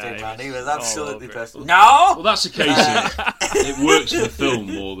bursting, man. He was absolutely bursting. No! Well, that's the case of it works for the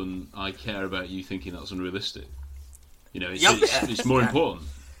film more than I care about you thinking that's unrealistic. It's more important.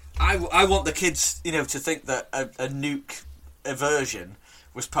 I want the kids, to think that a nuke aversion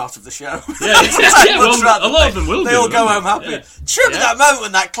was part of the show. A lot of them will. They all go home happy. Yeah. Sure, that moment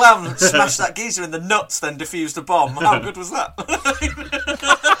when that clown smashed that geezer in the nuts, then defused the bomb. How good was that?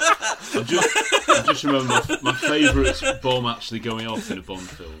 I just remember my favourite bomb actually going off in a Bond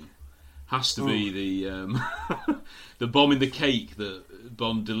film has to be the bomb in the cake that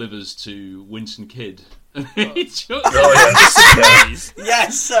Bond delivers to Winston Kidd. Yes,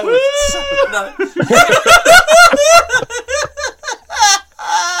 so no.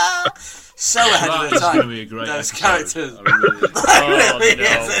 So ahead of the time. Going to be a great those characters. Really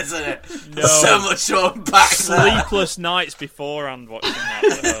is, isn't it? No. So much to unpack. Sleepless nights beforehand watching that.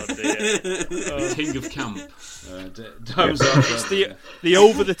 Oh dear. King of Camp. It's the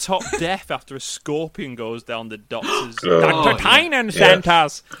over-the-top death after a scorpion goes down the doctor's. Dr. Tynan sent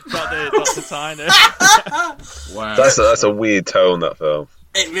us. Dr. Tynan. Wow. That's a weird tone, that film.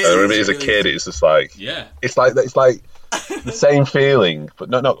 It really is. As a kid, it's just like it's like the same feeling, but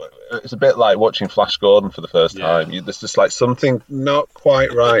no. It's a bit like watching Flash Gordon for the first time. There's just like something not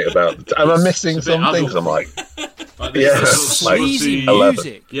quite right about it. Am I missing something? Because I'm like sleazy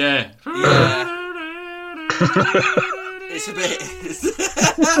music. Yeah. It's a bit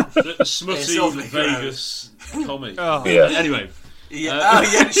the smutty Vegas comic. Oh. Yeah. Anyway.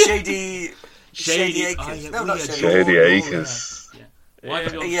 Shady Acres. No, not Shady Acres. Why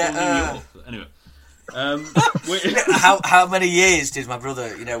have you got New York? Anyway. How many years did my brother,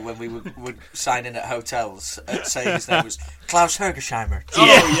 when we would sign in at hotels, saying his name was Klaus Hergesheimer?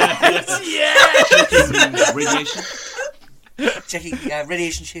 Checking radiation. Checking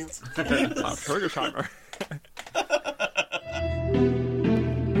radiation shields. Klaus Hergesheimer.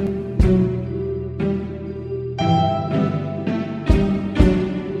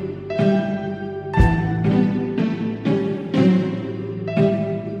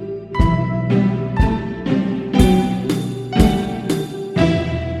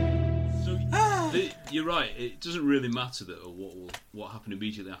 You're right. It doesn't really matter what happened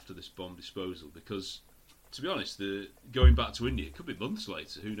immediately after this bomb disposal, because, to be honest, going back to India, it could be months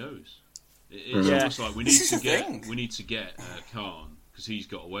later. Who knows? It's almost like we need to get Khan, because he's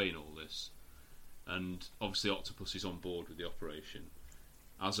got away in all this, and obviously Octopus is on board with the operation,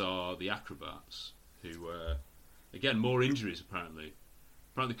 as are the acrobats, who again, more injuries apparently.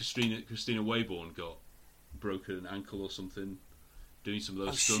 Apparently, Christina Wayborn got broken ankle or something doing some of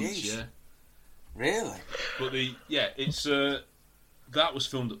those stunts. Geez. Yeah. Really? But it's that was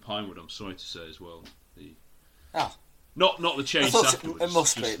filmed at Pinewood. I'm sorry to say as well. Not the chase afterwards. It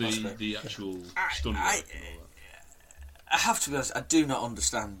must just be. The actual stunt. I have to be honest. I do not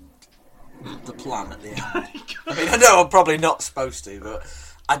understand the plan at the end. I mean, I know I'm probably not supposed to, but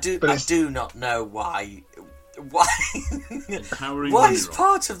I do not know why. Why is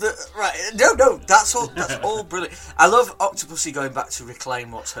part of the right? No. That's all brilliant. I love Octopussy going back to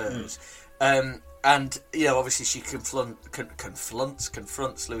reclaim what's hers. And obviously she confronts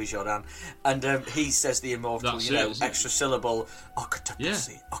Louis Jourdan, and he says the immortal, extra syllable,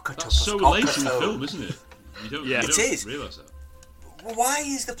 Octopussy, Octopus. That's so late in the film, isn't it? You don't realise that. Why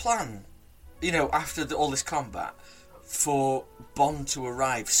is the plan, after all this combat, for Bond to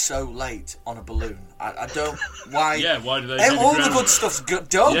arrive so late on a balloon? I don't. Why? Yeah, why do they? All the good stuff's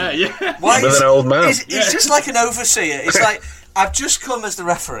done. Yeah. Why with an old man? It's just like an overseer. It's like, I've just come as the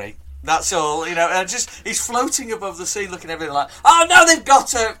referee. That's all, and he's floating above the sea, looking at everything like, oh no, they've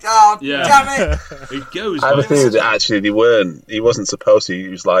got her! Oh, damn it! It goes. I have a feeling that actually he wasn't supposed to. He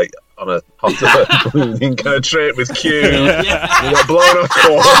was like on a hot balloon kind of trip with Q. He got blown off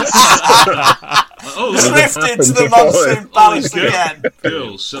course. Drifted to the monsoon ballast again.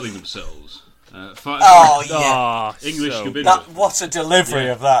 Girls selling themselves. English Gobinder. What a delivery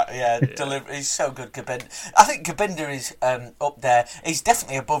of that! Delivery. He's so good, Gobinder. I think Gobinder is up there. He's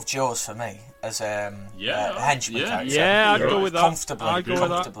definitely above Jaws for me as a henchman character. Yeah, I'd go with that.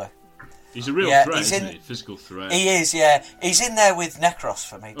 Comfortably. He's a real threat, isn't he? Physical threat. He is. Yeah, he's in there with Necros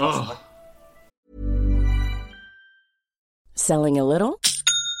for me, possibly. Selling a little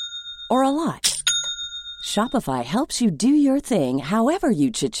or a lot? Shopify helps you do your thing however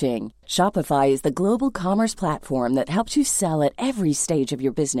you cha-ching. Shopify is the global commerce platform that helps you sell at every stage of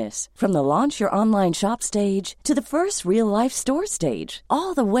your business. From the launch your online shop stage to the first real-life store stage,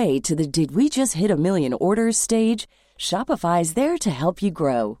 all the way to the did we just hit a million orders stage. Shopify's there to help you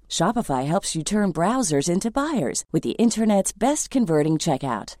grow. Shopify helps you turn browsers into buyers with the internet's best converting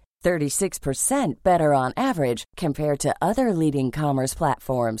checkout. 36% better on average compared to other leading commerce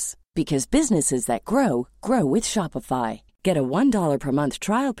platforms. Because businesses that grow with Shopify. Get a $1 per month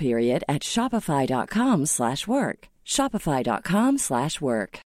trial period at shopify.com/work.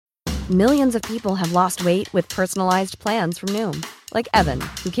 Shopify.com/work. Millions of people have lost weight with personalized plans from Noom. Like Evan,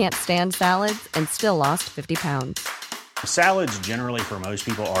 who can't stand salads and still lost 50 pounds. Salads generally for most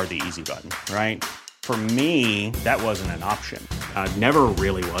people are the easy button, right? For me, that wasn't an option. I never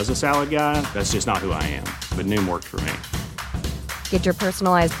really was a salad guy. That's just not who I am. But Noom worked for me. Get your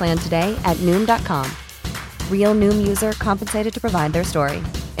personalized plan today at Noom.com. Real Noom user compensated to provide their story.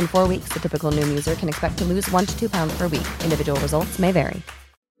 In 4 weeks, the typical Noom user can expect to lose 1 to 2 pounds per week. Individual results may vary.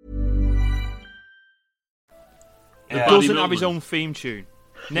 It doesn't have his own theme tune.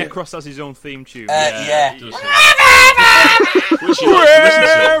 Necros has his own theme tune. Yeah. Which you like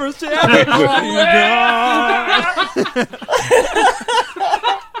to listen to.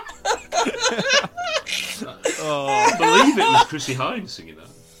 I believe it was Chrissy Hines singing that.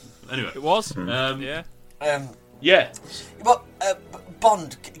 Anyway, it was. But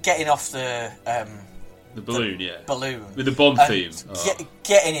Bond getting off the The balloon, balloon with the Bond theme,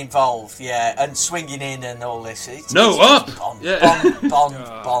 getting involved, and swinging in and all this. It's up,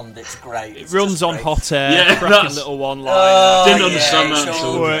 Bond. It's great. It runs on hot air. Cracking little one-liner. Didn't understand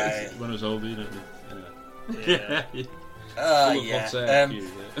that when I was older.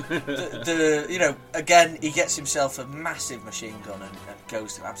 You know. Again, he gets himself a massive machine gun and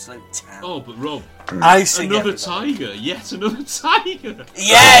goes to absolute town. Oh, but Rob, another tiger, yet another tiger.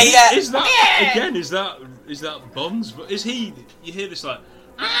 Yeah. Is that again? Is that Bond's? Is he? You hear this like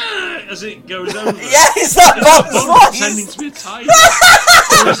as it goes over? Is that Bond's voice? Pretending to be a tiger,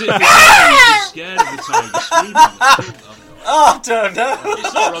 or is it the guy who's scared of the tiger screaming? I don't know.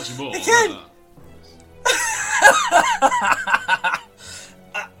 It's not Roger Moore.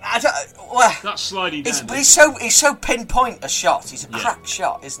 That's sliding down. But he's so pinpoint a shot. He's a crack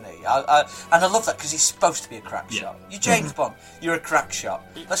shot, isn't he? And I love that because he's supposed to be a crack shot. You're James Bond. You're a crack shot.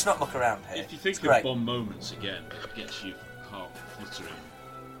 Let's not muck around here. If you think of Bond moments again, it gets you heart fluttering.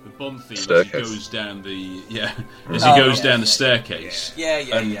 The Bond theme as he goes down the down the staircase.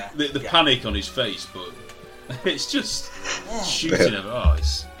 The panic on his face, but it's just shooting him.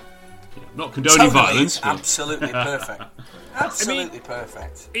 It's not condoning violence. But absolutely perfect. Absolutely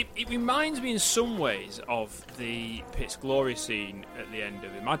perfect. It reminds me in some ways of the Pitt's Glory scene at the end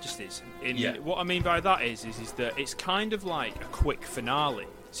of Her Majesty's. What I mean by that is that it's kind of like a quick finale.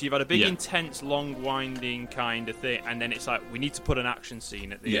 So you've had a big, intense, long, winding kind of thing, and then it's like, we need to put an action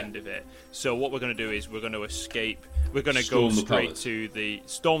scene at the end of it. So what we're going to do is we're going to escape. We're going to go straight to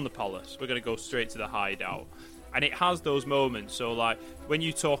storm the palace. We're going to go straight to the hideout. And it has those moments. So, like, when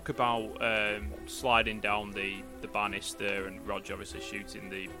you talk about sliding down the banister and Roger obviously shooting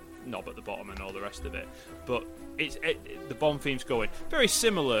the knob at the bottom and all the rest of it, but the Bond theme's going very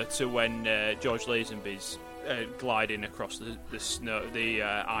similar to when George Lazenby's gliding across the snow, the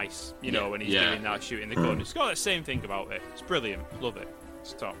ice, when he's doing that, shooting the gun. It's got that same thing about it. It's brilliant. Love it.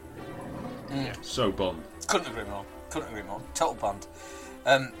 It's top. So Bond. Couldn't agree more. Total Bond.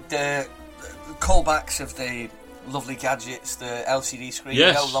 The callbacks of the lovely gadgets, the LCD screen,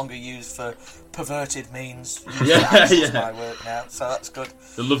 no longer used for perverted means. My work now, so that's good.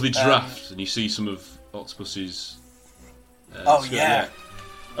 The lovely draft, and you see some of Octopus's. Because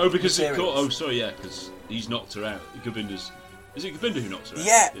because he's knocked her out. Is it Gobinda who knocks her out?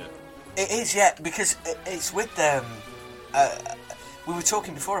 Yeah, it is. Yeah, because it's with them. We were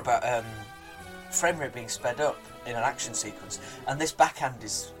talking before about frame rate being sped up in an action sequence, and this backhand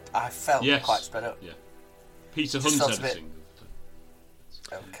is. I felt quite sped up. Yeah. Peter Hunt editing.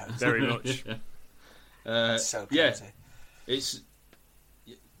 Very much. So crazy. It's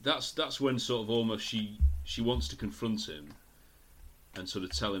that's when sort of almost she wants to confront him and sort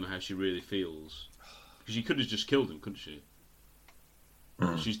of tell him how she really feels, because she could have just killed him, couldn't she?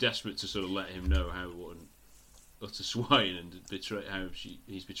 She's desperate to sort of let him know what an utter swine and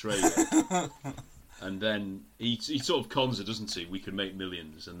he's betrayed her. And then he sort of cons her, doesn't he? We could make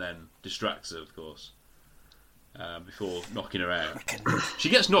millions, and then distracts her, of course, before knocking her out. She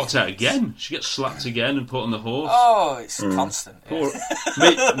gets knocked out again. She gets slapped again and put on the horse. Oh, it's constant.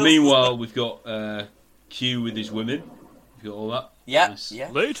 Meanwhile, we've got Q with his women. You've got all that. Yeah, nice.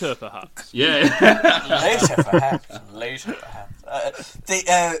 Later, perhaps. Later, perhaps.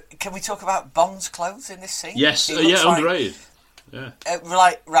 Can we talk about Bond's clothes in this scene? Yes, underrated. Yeah.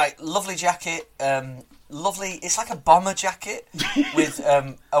 Right. Lovely jacket. Lovely. It's like a bomber jacket with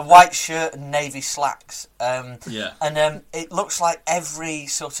a white shirt and navy slacks. And it looks like every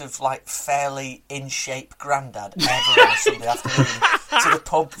sort of like fairly in shape granddad ever on a Sunday afternoon to the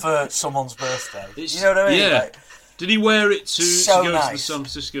pub for someone's birthday. You know what I mean? Yeah. Like, did he wear it to go to the San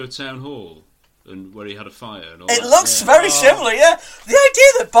Francisco town hall? And where he had a fire and all it that. looks very similar, The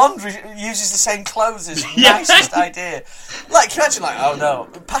idea that Bond uses the same clothes is the nicest idea. Like, can you imagine, like, oh no,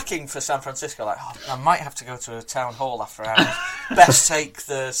 packing for San Francisco, like, I might have to go to a town hall after hours. Best take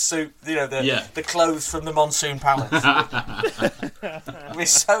the suit, the clothes from the Monsoon Palace. It'd be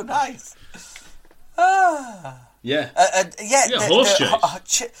so nice. Horse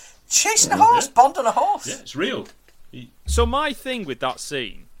chase. Chasing a horse, Bond on a horse. Yeah, it's real. So my thing with that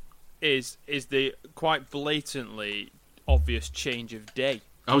scene is the quite blatantly obvious change of day.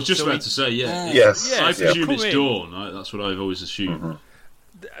 I was just about to say, Yes. I presume it's dawn. That's what I've always assumed.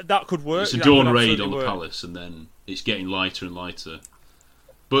 That could work. It's a dawn raid on the palace, and then it's getting lighter and lighter.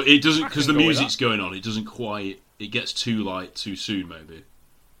 But it doesn't, because the music's going on. It doesn't quite. It gets too light too soon, maybe.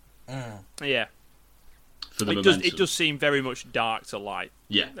 Yeah. For the momentum. It does seem very much dark to light.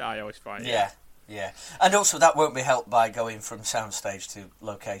 Yeah. I always find. Yeah. And also that won't be helped by going from soundstage to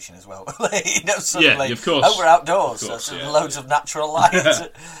location as well. Suddenly, of course. we're outdoors, so loads of natural light.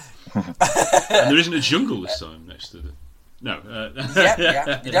 And there isn't a jungle this time next to the... No. No,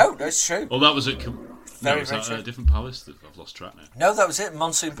 that's true. Well, that was at... Very a different palace? I've lost track now. No, that was it.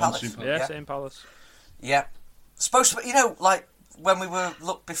 Monsoon Palace. Yeah, same palace. Yeah. Supposed to be, like, when we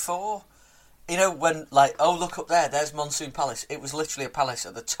looked before, when, like, oh, look up there's Monsoon Palace. It was literally a palace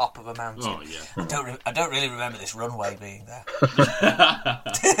at the top of a mountain. Oh, yeah. I don't really remember this runway being there. Now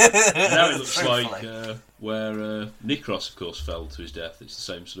it looks like where Nikros, of course, fell to his death. It's the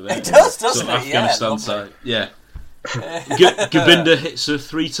same sort of area. It does, doesn't it? Afghanistan side. Yeah. Gobinder hits her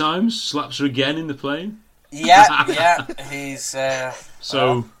 3 times, slaps her again in the plane. Yeah, he's...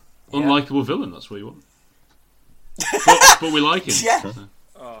 unlikable villain, that's what you want. But we like him. Yeah.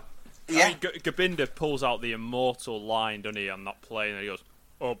 I mean, Gobinder pulls out the immortal line, doesn't he, on that plane, and he goes,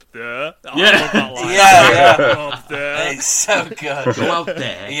 up there. I love that line. Yeah. Up there. It's so good. Go out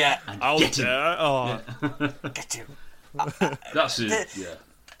there. Yeah. Out get there. Oh. Get him. That's it,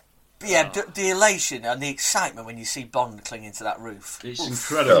 Yeah, the elation and the excitement when you see Bond clinging to that roof. It's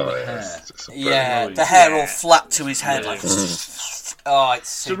incredible. The hair all flat to his head. Like, it's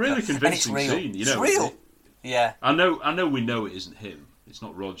super. a really convincing scene. It's real. Yeah. I know we know it isn't him. It's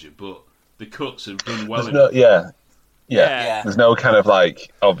not Roger, but the cuts are done well. There's no kind of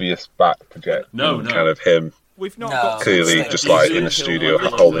like obvious back project. No. Kind of him. We've not got clearly just like in the studio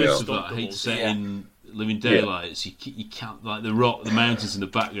holding on. I hate setting Living Daylights. You can't like the mountains in the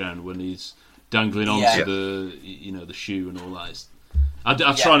background when he's dangling onto the shoe and all that. I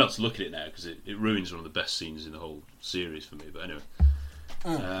try not to look at it now because it ruins one of the best scenes in the whole series for me. But anyway,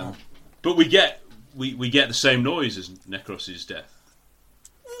 but we get the same noise as Necros's death.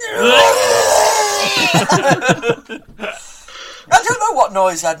 I don't know what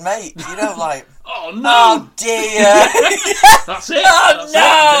noise I'd make. Like oh no, oh dear, that's it. Oh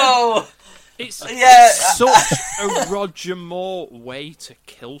no. It's such a Roger Moore way to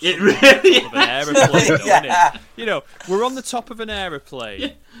kill someone. It really of an aeroplane, isn't it? We're on the top of an aeroplane.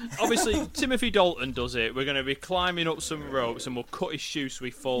 Yeah. Obviously, Timothy Dalton does it. We're going to be climbing up some ropes and we'll cut his shoe so he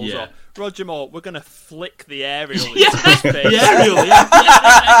falls off. Roger Moore, we're going to flick the aerial into his face. The aerial,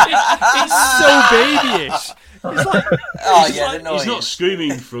 It's so babyish. It's like, he's not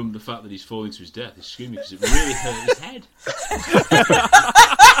screaming from the fact that he's falling to his death. He's screaming because it really hurt his head.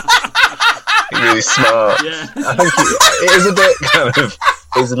 Really smart. Yeah. I think it is a bit kind of.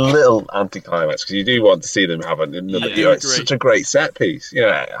 It's a little anticlimax because you do want to see them have another. It's such a great set piece.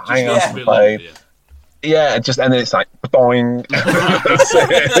 Hang on to the plane. And then it's like boing.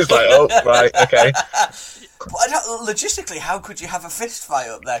 It's like, oh right, okay. But logistically, how could you have a fist fight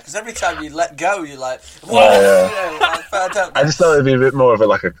up there? Because every time you let go, you're like, whoa. I just thought it'd be a bit more of a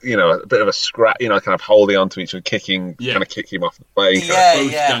bit of a scrap, kind of holding on to each other, kind of kick him off the plane.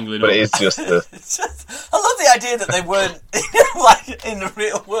 But it is just the. I love the idea that they weren't like in the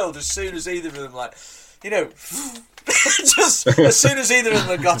real world. As soon as either of them, just as soon as either of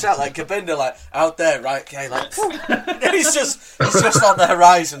them got out, like Gobinder, like out there, right? Okay, like he's just on the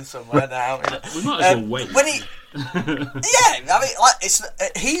horizon somewhere now. We might as well wait. When he, I mean, like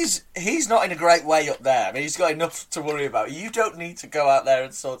he's not in a great way up there. I mean, he's got enough to worry about. You don't need to go out there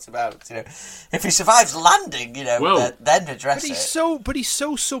and sort him out. If he survives landing, then address it. But he's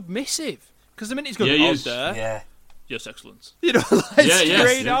so submissive because the minute he's going out there, yes, Excellence.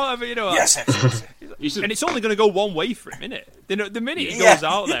 Straight out of it. Yes, Excellence. And it's only going to go one way for him, isn't it? The minute he goes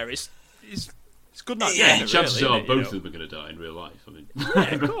out there, it's good night. Chances are both of them are going to die in real life. I mean,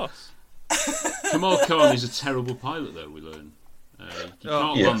 of course. Kamal Khan is a terrible pilot, though. We learn you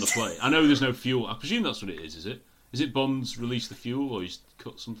can't land the plane. I know there's no fuel. I presume that's what it is. Is it? Is it Bond's released the fuel, or he's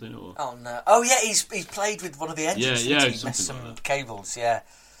cut something? Or oh no! Oh yeah, he's played with one of the engines. He messed some like cables. Yeah,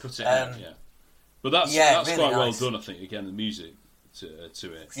 cut it out. Yeah, but that's really quite nice. Well done. I think again the music to it.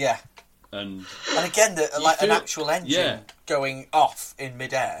 Yeah. And again, an actual engine going off in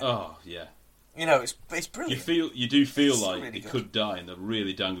midair. Oh yeah, it's brilliant. You do feel like really it could die, and they're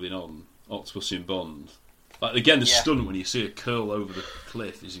really dangling on Octopus in Bond. Like again, the stunt when you see it curl over the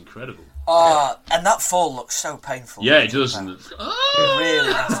cliff is incredible. Oh, and that fall looks so painful. Yeah, it does. And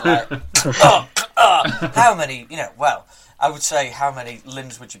really, that's like how many? Well, I would say how many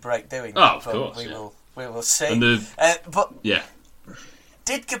limbs would you break doing? Oh, of course. We will see. And but yeah.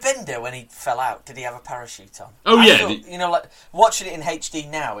 Did Gobinder, when he fell out, did he have a parachute on? Oh, I yeah. thought, like watching it in HD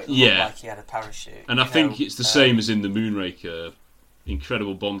now, it looked like he had a parachute. And I think it's the same as in the Moonraker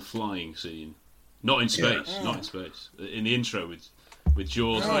incredible Bond flying scene. Not in space, not in space. In the intro with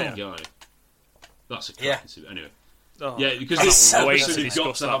Jaws and that guy. That's a cracking scene. Anyway. Oh, because they've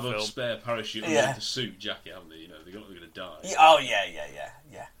got to have a spare parachute underneath the suit jacket, haven't they? They're not going to die. Yeah.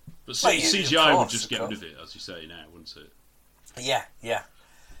 But CGI would just get rid of it, as you say now, wouldn't it? Yeah.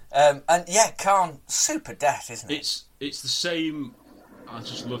 And yeah, Khan, super death, isn't it? It's the same. I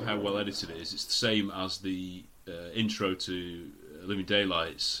just love how well edited it is. It's the same as the intro to Living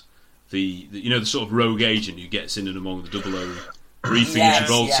Daylights. The sort of rogue agent who gets in and among the 00 briefing in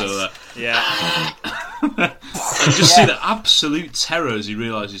Gibraltar. Yes. You just see the absolute terror as he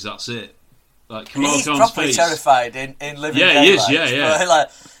realises that's it. Like Kamal He's Khan's properly face. Terrified in Living Daylights. Yeah, he is. Yeah. Like,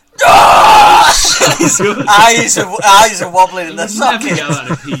 his eyes are wobbling in the socket. Never get that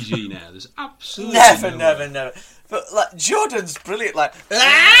in a PG now. There's absolutely never. But like Jordan's brilliant. Like,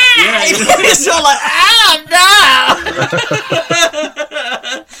 it's all like, no.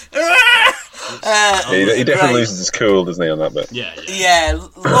 He definitely loses his cool, doesn't he, on that bit? Yeah.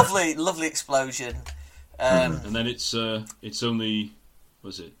 Lovely explosion. And then it's only,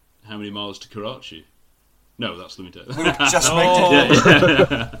 was it, how many miles to Karachi? No, that's limited. We just made it.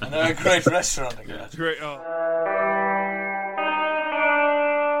 And they're a great restaurant again. Great.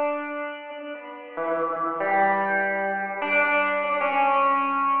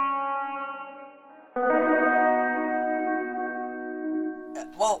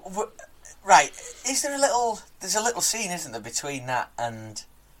 Well, right. There's a little scene, isn't there, between that and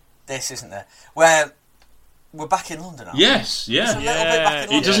this, isn't there? Where we're back in London, aren't we? Yes, yeah.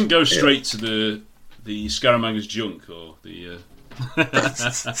 It doesn't go straight to the Scaramanga's junk or the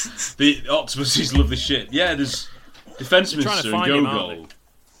the Octopus's lovely ship. Yeah, there's Defence Minister and Gogol.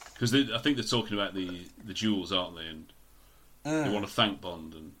 Because I think they're talking about the jewels, aren't they? And they want to thank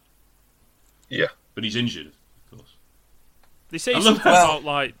Bond. But he's injured, of course. They say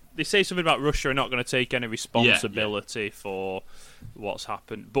something about Russia are not going to take any responsibility for what's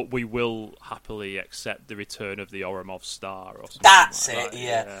happened, but we will happily accept the return of the Oromov Star or something. That's like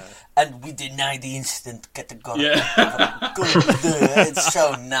that. And we deny the incident. Get the gun. Yeah. It's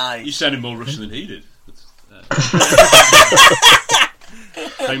so nice. You sounded more Russian than he did.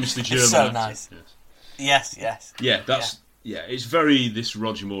 Famously German. It's so nice. Yes. Yeah, it's very this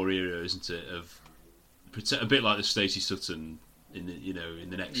Roger Moore era, isn't it? Of a bit like the Stacey Sutton in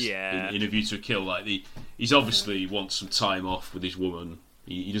the next in A View to a Kill. Like he's obviously wants some time off with his woman.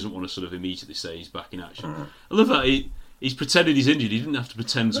 He doesn't want to sort of immediately say he's back in action. I love that he's pretended he's injured. He didn't have to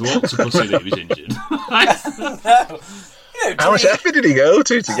pretend to Octopussy that he was injured. No. How much effort did he go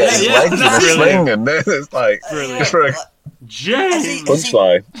to get his legs in a sling? And then it's like just for a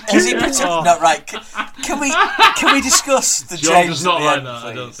punchline. No, right. Can we discuss the John James? Does not like end, that. please?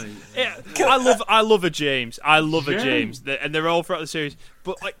 I don't think. Yeah, I love a James. And they're all throughout the series.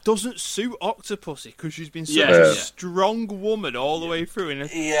 But doesn't suit Octopussy because she's been such a strong woman all the way through. And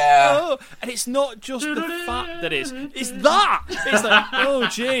and it's not just the fact that it's that. It's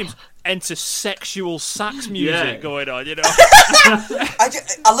like, James. Enter sexual sax music going on, I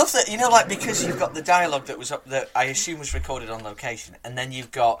love that, because you've got the dialogue that I assume was recorded on location, and then you've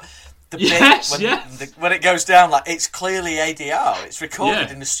got the bit when it goes down, like it's clearly ADR. It's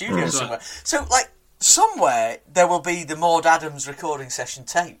recorded in the studio somewhere. So, somewhere there will be the Maud Adams recording session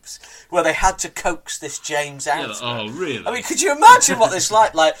tapes where they had to coax this James out. Oh, really? I mean, could you imagine what this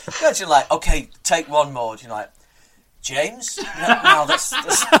like? Imagine okay, take one, Maud. You're like, James? No, that's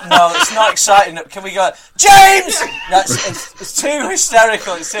it's not exciting. Can we go, James? No, it's too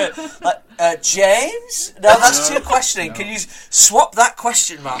hysterical. It's too, James? No, that's too questioning. Can you swap that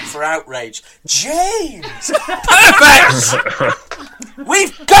question mark for outrage? James! Perfect!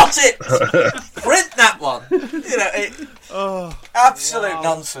 We've got it! Print that one. Absolute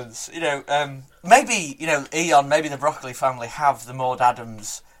nonsense. Maybe, Eon, maybe the Broccoli family have the Maud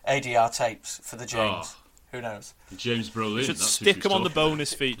Adams ADR tapes for the James. Who knows? James Brolin. Should stick them on the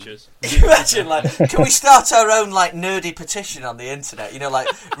bonus features. Can you imagine, can we start our own, nerdy petition on the internet?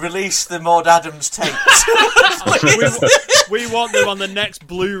 Release the Maud Adams tapes. we want them on the next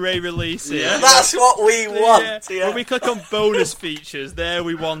Blu-ray release. Yeah. That's what we want. Yeah. When we click on bonus features, there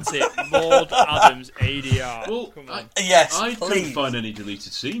we want it. Maud Adams ADR. Well, come on. I couldn't find any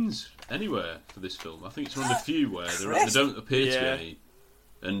deleted scenes anywhere for this film. I think it's one of the few where there don't appear to be any.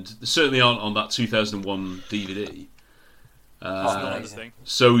 And they certainly aren't on that 2001 DVD.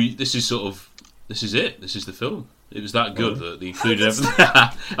 So this is it. This is the film. It was that good that they included everything.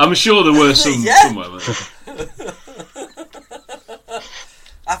 I'm sure there were some somewhere.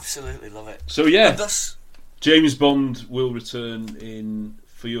 Absolutely love it. So James Bond will return in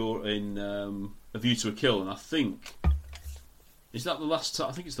A View to a Kill, and I think is that the last time?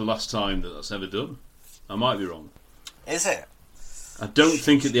 I think it's the last time that's ever done. I might be wrong. Is it? I don't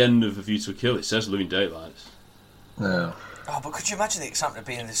think at the end of A View to a Kill it says Living Daylights. No. Oh, but could you imagine the excitement of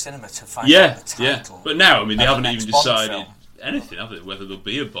being in the cinema to find out the title? Yeah. But now, they haven't even decided anything, have they? Whether there'll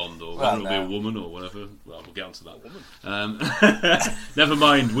be a Bond or whether there'll be a woman or whatever. Well, we'll get onto that. Never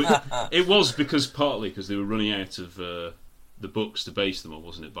mind. It was partly because they were running out of the books to base them on,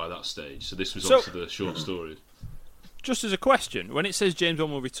 wasn't it, by that stage? So this was also the short story. Just as a question, when it says James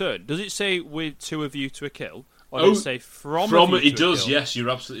Bond will return, does it say with A View to a Kill? Or does it say from A View to a Kill? It does, yes,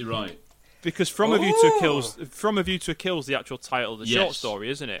 you're absolutely right. Because From A View to a Kill is the actual title of the short story,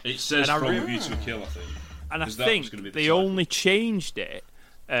 isn't it? It says From A View to a Kill, I think. And I think they only changed it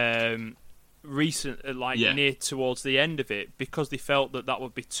near towards the end of it because they felt that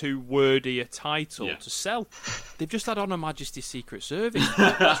would be too wordy a title to sell. They've just had On Her Majesty's Secret Service.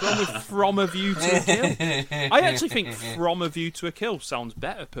 What's wrong with From A View to a Kill? I actually think From A View to a Kill sounds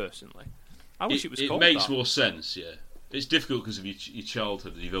better, personally. I wish it was called that. It makes more sense, yeah. It's difficult because of your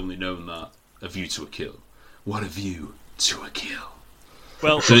childhood that you've only known that A View to a Kill. What a view to a kill.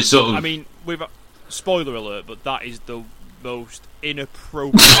 Well, so it's sort of... I mean, spoiler alert, but that is the most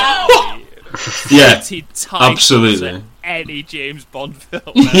inappropriate absolutely to any James Bond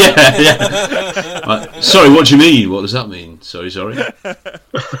film. Sorry, what do you mean? What does that mean? Sorry.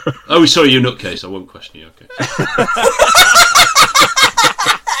 Oh, sorry, you nutcase. I won't question you. Okay.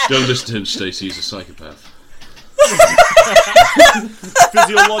 Don't listen to him, Stacey. He's a psychopath.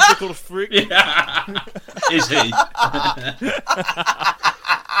 Physiological freak. Is he?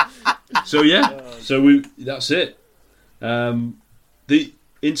 So that's it.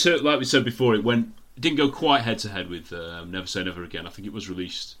 Like we said before, it didn't go quite head to head with Never Say Never Again. I think it was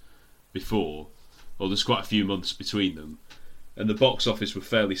released before, or there's quite a few months between them, and the box office were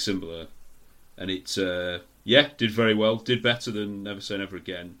fairly similar, and it did very well, did better than Never Say Never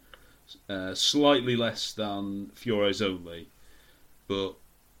Again, slightly less than For Your Eyes Only, but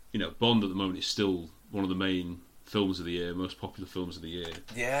Bond at the moment is still one of the main films of the year, most popular films of the year.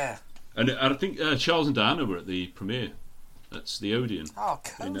 Yeah. And I think Charles and Diana were at the premiere. That's the Odeon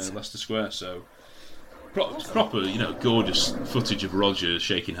in Leicester Square. So proper, gorgeous footage of Roger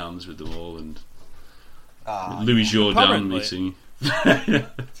shaking hands with them all, and Louis Jourdan meeting. I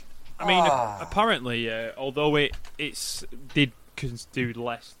mean, apparently, although it did do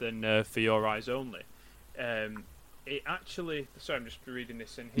less than For Your Eyes Only, it actually. Sorry, I'm just reading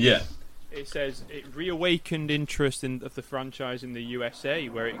this in here. Yeah. It says it reawakened interest of the franchise in the USA,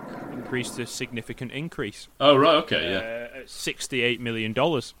 where it increased a significant increase. Oh, right, okay, at $68 million.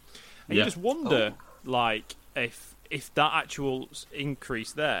 And you just wonder, if that actual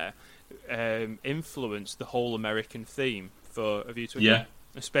increase there influenced the whole American theme for A View to a Kill.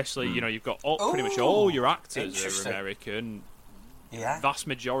 Especially, you've got pretty much all your actors are American. Yeah. Vast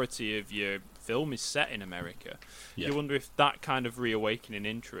majority of your film is set in America. You wonder if that kind of reawakening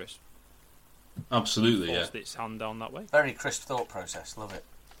interest forced its hand down that way. Very crisp thought process. Love it.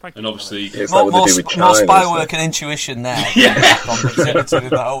 Thank and you. obviously, more spy work and intuition there. Exhibited in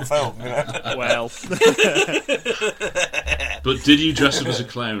the whole film. Well, but did you dress up as a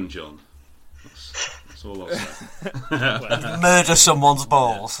clown, John? That's all I'll say. Murder someone's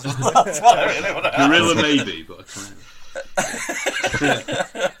balls. That's what I really want to ask. Gorilla maybe, but a clown.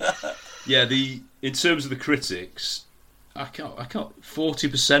 In terms of the critics, I can't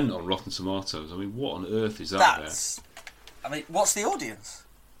 40% on Rotten Tomatoes. I mean, what on earth is that? I mean, what's the audience?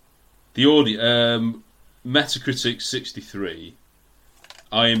 The audience, Metacritic 63,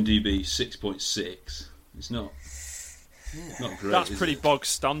 IMDb 6.6. It's not great. That's pretty bog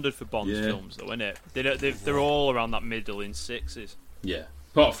standard for Bond films, though, isn't it? They're all around that middle in sixes. Yeah,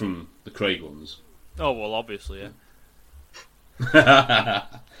 apart from the Craig ones. Oh well, obviously, yeah.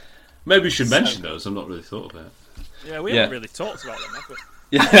 Maybe we should mention those. I've not really thought about it. Yeah, we haven't really talked about them, have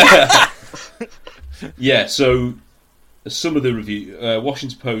we? Yeah, so some of the review,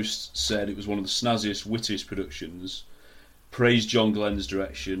 Washington Post said it was one of the snazziest, wittiest productions, praised John Glenn's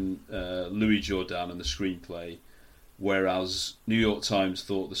direction, Louis Jourdan and the screenplay, whereas New York Times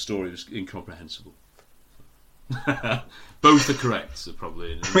thought the story was incomprehensible. Both are correct, so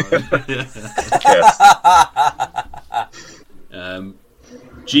probably.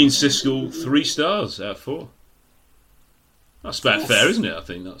 Gene Siskel, 3 stars out of 4. That's about fair, isn't it? I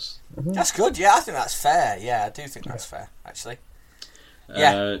think that's good. Yeah, I think that's fair. Yeah, I do think that's fair, actually.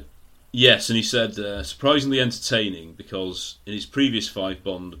 Yeah. Yes, and he said surprisingly entertaining because in his previous 5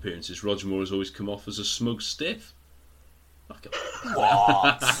 Bond appearances, Roger Moore has always come off as a smug stiff.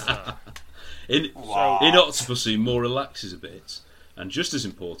 What? In Octopussy, Moore relaxes a bit, and just as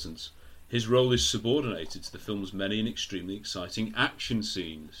important, his role is subordinated to the film's many and extremely exciting action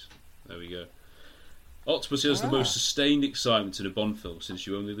scenes. There we go. Octopussy has the most sustained excitement in a Bond film since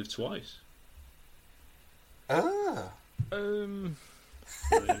You Only Live Twice. I'm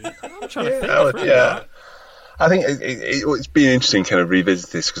trying to think. I think it's been interesting kind of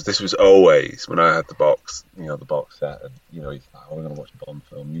revisit this, because this was always, when I had the box set, and you know, we're going to watch a Bond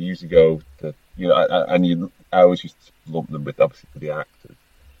film. You usually go to, you know, I always used to lump them with, obviously, for the actors.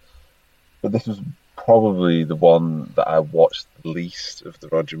 But this was probably the one that I watched the least of the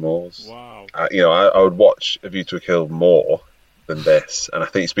Roger Moores. Wow. You know, I would watch A View to a Kill more than this, and I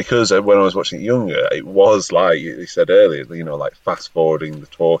think it's because when I was watching it younger, it was like you said earlier, you know, like fast forwarding the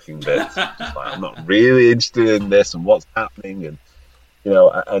talking bits. Just like, I'm not really interested in this and what's happening, and you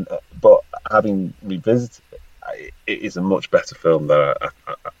know, but having revisited it, it is a much better film than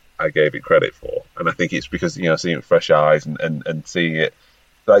I gave it credit for, and I think it's because, you know, seeing it with fresh eyes and seeing it,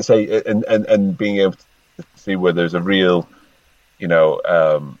 like I say, and being able to see where there's a real, you know,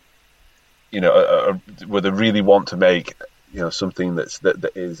 where they really want to make, you know, something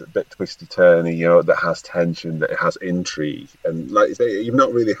that is a bit twisty turny, you know, that has tension, that has intrigue, and like you say, you've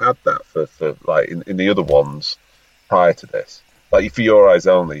not really had that for like in the other ones prior to this. Like For Your Eyes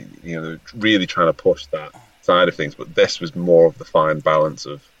Only, you know, they're really trying to push that side of things, but this was more of the fine balance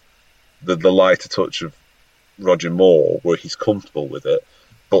of the lighter touch of Roger Moore, where he's comfortable with it,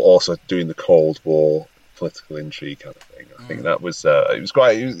 but also doing the Cold War political intrigue kind of thing. I think that was it was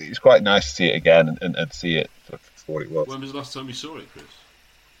quite nice to see it again and see it for what it was. When was the last time you saw it, Chris?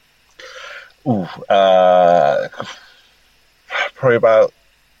 Probably about,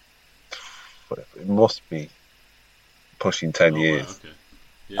 it must be pushing 10 years. Wow, okay.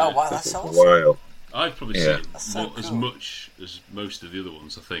 Yeah. Oh wow, that's awesome. A while. I've probably seen it as much as most of the other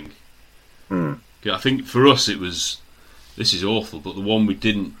ones, I think. I think for us it was, this is awful, but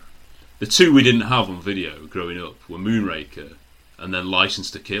the two we didn't have on video growing up were Moonraker and then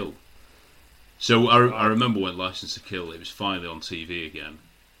License to Kill. So I remember when License to Kill, it was finally on TV again,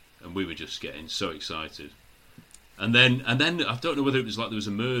 and we were just getting so excited. And then I don't know whether it was like there was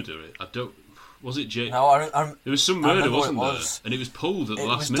a murder. Was it Jay? No, there was some murder, wasn't there? And it was pulled at the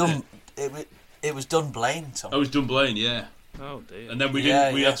last minute. It was Dunblane, Tom. Oh, it was Dunblane, yeah. Oh dear. And then we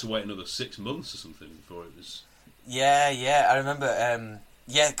had to wait another 6 months or something before it was. Yeah, I remember.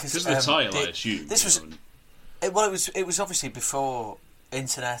 Because of the title, I assume. This was. It was obviously before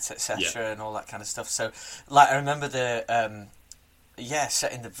internet, etc., and all that kind of stuff. So, like, I remember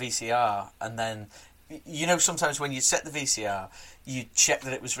setting the VCR, and then, you know, sometimes when you set the VCR, you check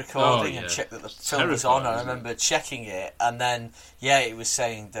that it was recording and check that the film was on. I remember checking it, and then it was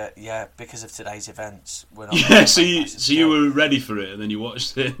saying that because of today's events, we're not. Yeah, so you were ready for it, and then you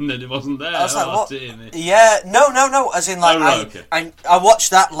watched it, and then it wasn't there. I was like, what? Dear me. Yeah, no. As in, like, I watched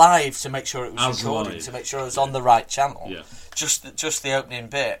that live to make sure it was As recording, live. To make sure it was on the right channel. Yeah. Just the opening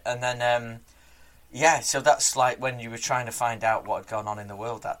bit, and then so that's like when you were trying to find out what had gone on in the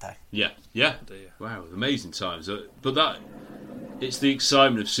world that day. Yeah. Wow, amazing times. But it's the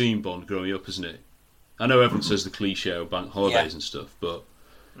excitement of seeing Bond growing up, isn't it? I know everyone says the cliche of bank holidays and stuff, but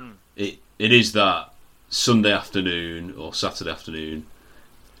it is that Sunday afternoon or Saturday afternoon.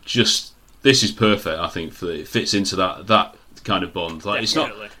 Just, this is perfect, I think. It fits into that kind of Bond. Like, it's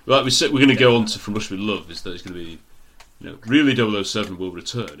not like we're going to go on to From Russia with Love. Is that it's going to be, you know, really 007 will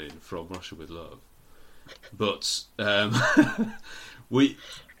return in From Russia with Love, but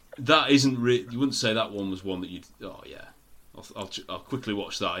that isn't. You wouldn't say that one was one that you'd. Oh yeah. I'll quickly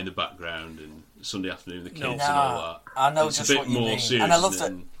watch that in the background and Sunday afternoon, the kids and all that. I know it's just a bit what you more mean, serious, and I love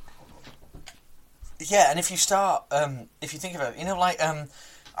that. Yeah, and if you start, if you think about it, you know, like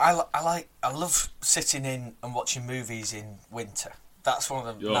I love sitting in and watching movies in winter. That's one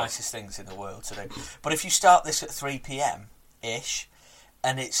of the nicest things in the world to do. But if you start this at 3 p.m. ish,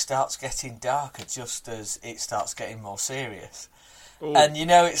 and it starts getting darker just as it starts getting more serious. Ooh. And, you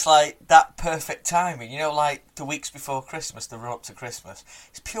know, it's like that perfect timing. You know, like the weeks before Christmas, the run up to Christmas.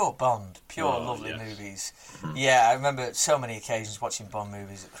 It's pure Bond, lovely movies. Yeah, I remember so many occasions watching Bond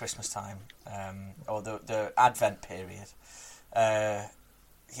movies at Christmas time, or the Advent period.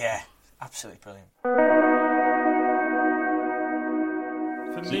 Absolutely brilliant.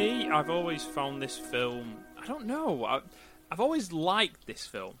 For me, I've always found this film. I don't know. I've always liked this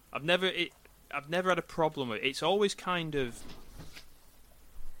film. I've never had a problem with it. It's always kind of.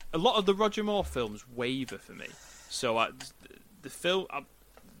 A lot of the Roger Moore films waver for me. So the film, I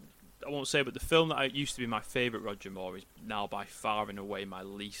won't say, but the film that used to be my favourite Roger Moore is now by far and away my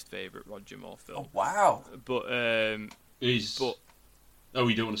least favourite Roger Moore film. Oh wow! But oh, you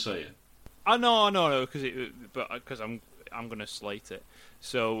don't want to say it? No, because I'm going to slate it.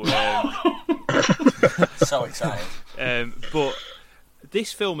 So so excited. But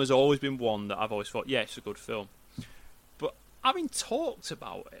this film has always been one that I've always thought, yeah, it's a good film. Having talked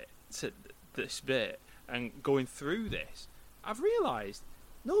about it to this bit and going through this, I've realised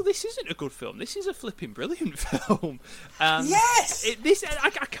no, this isn't a good film. This is a flipping brilliant film. Yes! I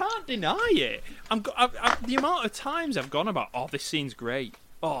can't deny it. The amount of times I've gone about, oh, this scene's great.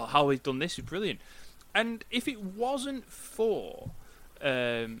 Oh, how he's done this is brilliant. And if it wasn't for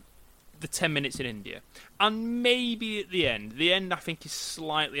the 10 minutes in India, and maybe at the end I think is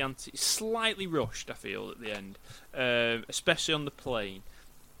slightly rushed, I feel, at the end, especially on the plane.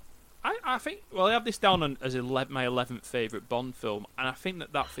 I think, well, I have this down as my 11th favourite Bond film, and I think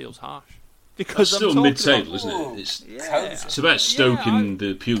that feels harsh. Because that's still mid-table, isn't it? It's about stoking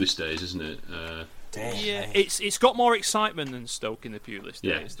the Pulis days, isn't it? It's got more excitement than stoking the Pulis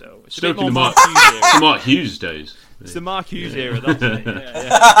days, though. It's stoking the Mark Hughes days. It's the Mark Hughes era, that's it.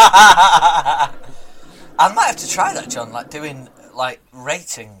 I might have to try that, John, like doing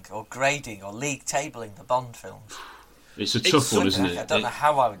rating or grading or league tabling the Bond films. It's a tough one, isn't it? I don't know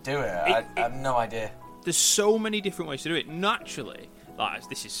how I would do it. I have no idea. There's so many different ways to do it. Naturally,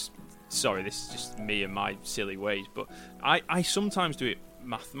 this is just me and my silly ways, but I sometimes do it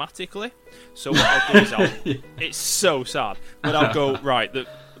mathematically. So what I'll do is it's so sad, but I'll go, right, the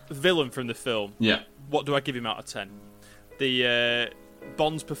villain from the film, what do I give him out of 10? The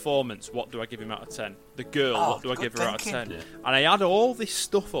Bond's performance, what do I give him out of 10? The girl, what do I give her out of 10? Yeah. And I add all this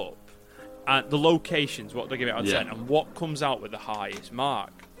stuff up, and the locations, what do I give it out of 10? And what comes out with the highest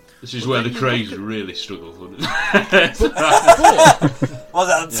mark? This is where the Craigs really struggle, wouldn't it?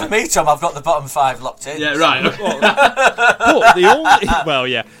 For me, Tom, I've got the bottom 5 locked in. Yeah, right. But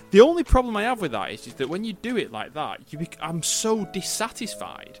the only problem I have with that is that when you do it like that, I'm so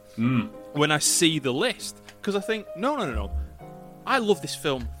dissatisfied when I see the list, because I think, no, I love this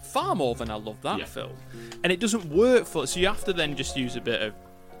film far more than I love that film, and it doesn't work so you have to then just use a bit of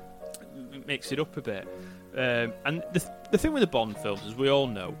mix it up a bit. And the thing with the Bond films, as we all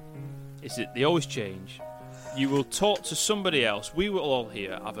know, is that they always change. You will talk to somebody else. We will all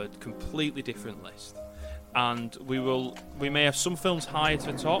here have a completely different list, and we may have some films higher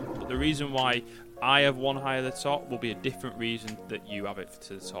to the top, but the reason why I have one higher at the top will be a different reason that you have it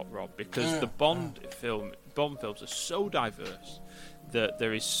to the top, Rob. Because the Bond films are so diverse that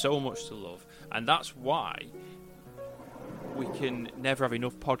there is so much to love, and that's why we can never have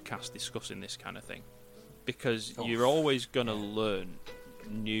enough podcasts discussing this kind of thing, because you're always going to learn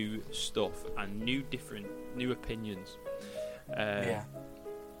new stuff and new opinions.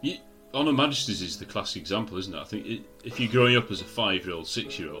 Honor Majesties is the classic example, isn't it? I think if you're growing up as a 5-year-old,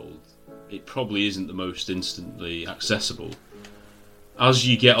 6-year-old, it probably isn't the most instantly accessible. As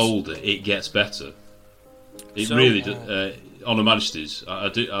you get older, it gets better. It really does. Honor Majesties, I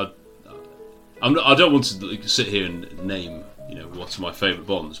don't want to sit here and name, what are my favourite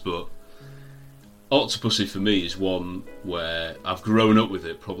Bonds, but Octopussy for me is one where I've grown up with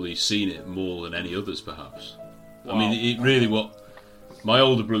it, probably seen it more than any others, perhaps. Wow. I mean, it really my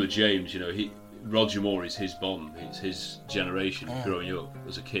older brother James, Roger Moore is his Bond. It's his generation growing up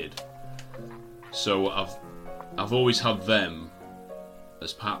as a kid. So I've always had them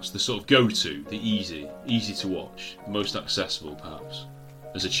as perhaps the sort of go-to, the easy to watch, most accessible perhaps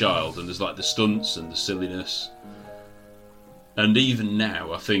as a child. And there's the stunts and the silliness. And even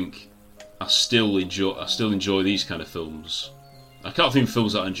now, I think I still enjoy these kind of films. I can't think of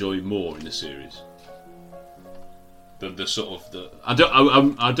films that I enjoy more in the series. I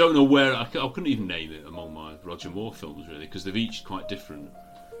don't know where I couldn't even name it among my Roger Moore films really, because they've each quite different,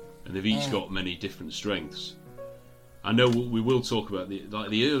 and they've each got many different strengths. I know we will talk about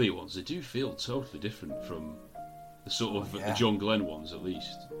the earlier ones. They do feel totally different from the sort of the John Glenn ones, at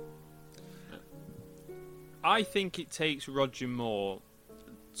least. I think it takes Roger Moore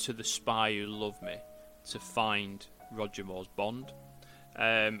to The Spy Who Loved Me to find Roger Moore's Bond.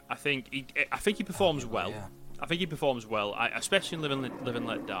 I think he performs well. Yeah. I think he performs well, especially in Live and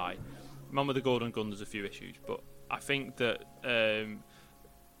Let Die. Man with the Golden Gun, there's a few issues, but I think that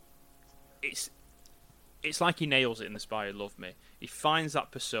it's like he nails it in The Spy Who Loved Me. He finds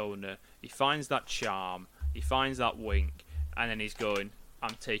that persona, he finds that charm, he finds that wink, and then he's going,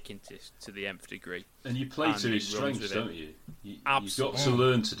 I'm taking this to the nth degree. And you play to his strengths, don't you? You've got to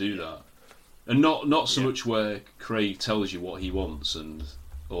learn to do that. And not so much where Craig tells you what he wants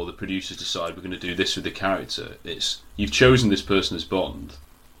or the producers decide we're going to do this with the character. It's you've chosen this person as Bond.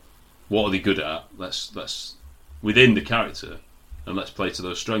 What are they good at? Let's within the character, and let's play to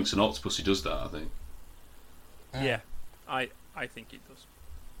those strengths. And Octopussy does that, I think. Yeah, I think it does.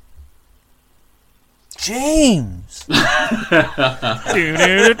 James. What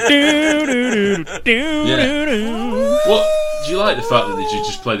do you like the fact that they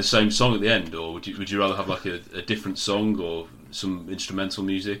just play the same song at the end, or would you rather have a different song or some instrumental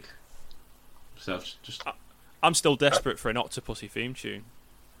music? I'm still desperate for an Octopussy theme tune.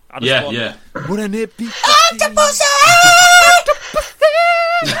 Yeah. Wouldn't it be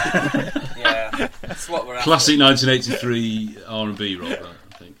yeah, that's what we're after. Classic 1983 R&B rock, that,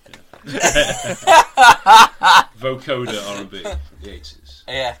 I think. Vocoder R&B, the 80s.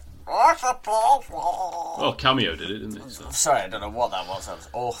 Yeah. Well, Cameo did it, didn't it? So. Sorry, I don't know what that was. That was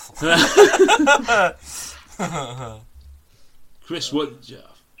awful. Chris, where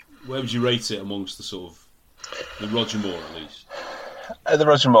would you rate it amongst the sort of the Roger Moore, at least? The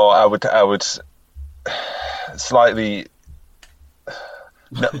Roger Moore, I would slightly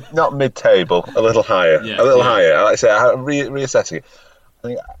not mid-table, a little higher, higher. Like I say, reassessing it. I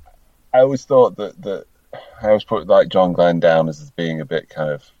think I always thought that I always put like John Glenn down as being a bit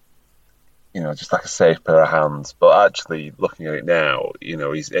kind of, just like a safe pair of hands. But actually, looking at it now,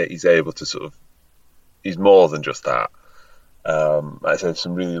 he's able to sort of, he's more than just that. Like I said,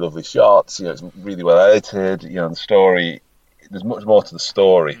 some really lovely shots. It's really well edited. The story. There's much more to the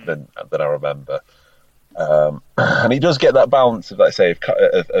story than I remember, and he does get that balance of, like I say,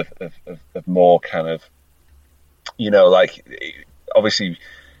 of more kind of, like obviously,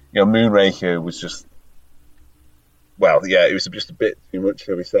 Moonraker was just, it was just a bit too much,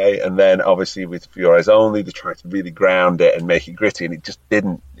 shall we say, and then obviously with For Your Eyes Only, they tried to really ground it and make it gritty, and it just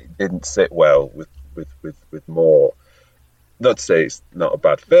didn't sit well with Moore. Not to say it's not a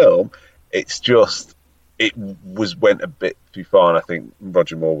bad film, it's just. It went a bit too far, and I think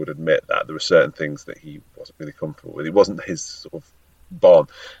Roger Moore would admit that there were certain things that he wasn't really comfortable with. It wasn't his sort of Bond,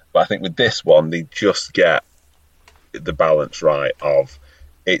 but I think with this one, they just get the balance right of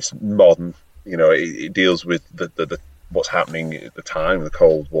it's modern. It deals with the what's happening at the time, the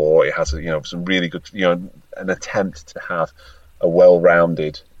Cold War. It has some really good, an attempt to have a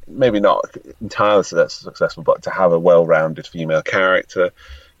well-rounded, maybe not entirely successful, but to have a well-rounded female character.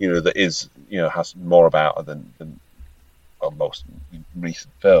 That is, has more about her than most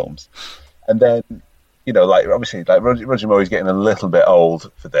recent films. And then, obviously, Roger Moore is getting a little bit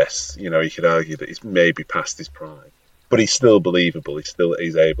old for this. You could argue that he's maybe past his prime, but he's still believable. He's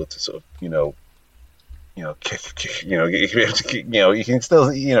able to sort of, kick. You can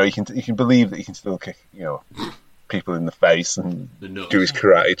still, you can believe that he can still kick, people in the face and do his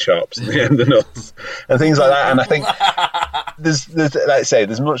karate chops and the nuts and things like that. And I think there's like I say,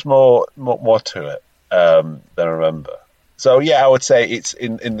 there's much more to it than I remember. So I would say it's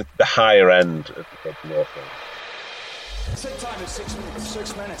in the higher end of the Roger Moore film. Set time is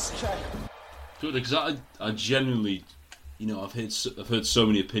 6 minutes. Check. Because I genuinely, I've heard so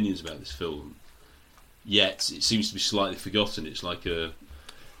many opinions about this film, yet it seems to be slightly forgotten. It's like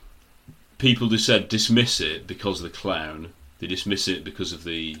people just said dismiss it because of the clown. They dismiss it because of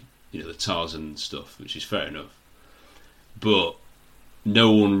the the Tarzan stuff, which is fair enough. But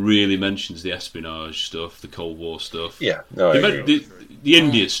no one really mentions the espionage stuff, the Cold War stuff. Yeah, no, the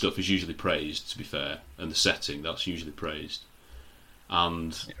India stuff is usually praised, to be fair, and the setting, that's usually praised.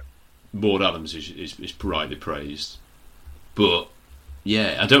 And Maud Adams is rightly praised. But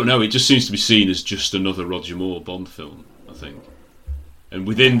I don't know. It just seems to be seen as just another Roger Moore Bond film, I think. And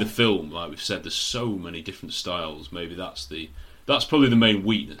within the film, like we've said, there's so many different styles. Maybe that's probably the main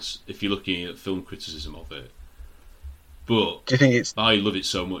weakness if you're looking at film criticism of it. But do you think it's? I love it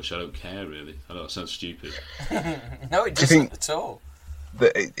so much I don't care really. I know that sounds stupid. No, it doesn't at all.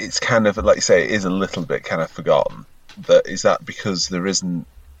 That it's kind of like you say, it is a little bit kind of forgotten. Is that because there isn't?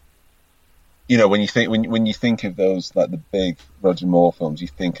 When you think of those like the big Roger Moore films, you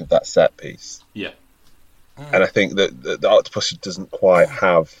think of that set piece. Yeah. And I think that the Octopus doesn't quite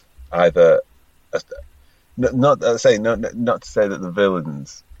have either. Not to say that the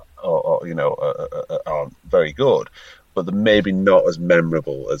villains aren't very good, but they're maybe not as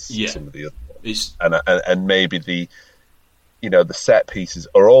memorable as some of the other ones. And maybe the set pieces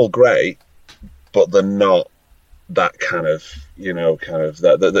are all great, but they're not that kind of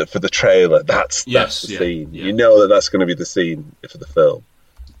that for the trailer. That's the scene. Yeah. You know that's going to be the scene for the film.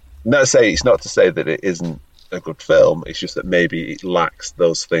 It's not to say that it isn't a good film. It's just that maybe it lacks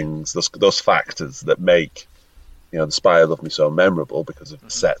those things, those factors that make The Spy Who Loved Me so memorable, because of the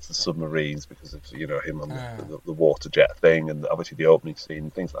sets, the submarines, because of him on the water jet thing, and obviously the opening scene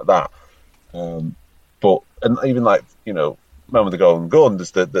and things like that. But even like Man with the Golden Gun,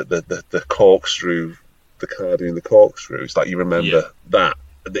 there's the corkscrew, the car doing the corkscrew. It's like you remember that.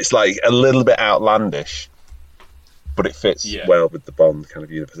 It's like a little bit outlandish, but it fits well with the Bond kind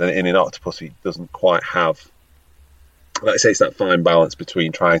of universe. And in Octopus, he doesn't quite have, like I say, it's that fine balance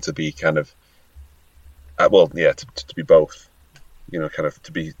between trying to be kind of, to be both, kind of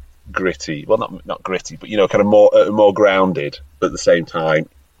to be gritty. Well, not gritty, but kind of more grounded. But at the same time,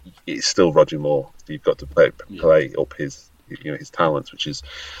 it's still Roger Moore. So you've got to play up his his talents, which is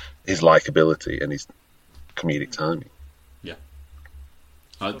his likability and his comedic timing. Yeah,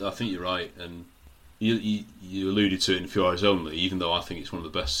 I think you're right, and you alluded to it in A Few Hours Only. Even though I think it's one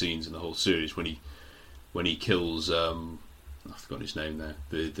of the best scenes in the whole series, when he kills I've forgotten his name there.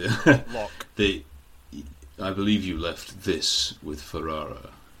 The Locke. I believe you left this with Ferrara.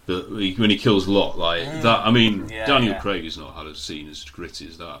 When he kills Locke, like that. I mean, Daniel Craig has not had a scene as gritty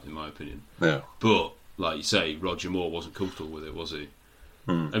as that, in my opinion. No. But like you say, Roger Moore wasn't comfortable with it, was he?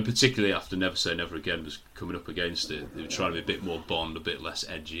 And particularly after Never Say Never Again was coming up against it, they were trying to be a bit more Bond, a bit less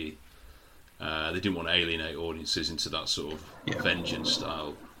edgy. They didn't want to alienate audiences into that sort of vengeance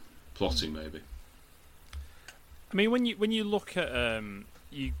style plotting, maybe. I mean, when you look at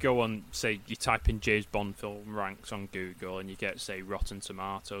you go on, say, you type in James Bond film ranks on Google, and you get, say, Rotten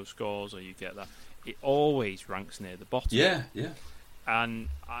Tomato scores, or you get that, it always ranks near the bottom. Yeah. And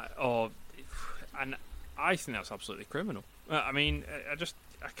I think that's absolutely criminal. I mean,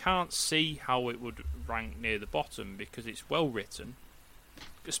 I can't see how it would rank near the bottom, because it's well written,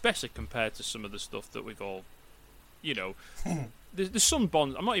 especially compared to some of the stuff that we've all, There's some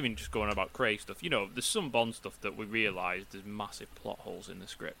Bond. I'm not even just going about Craig stuff. There's some Bond stuff that we realise there's massive plot holes in the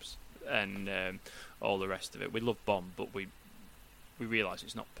scripts and all the rest of it. We love Bond, but we realise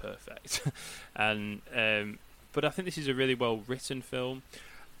it's not perfect. And but I think this is a really well written film.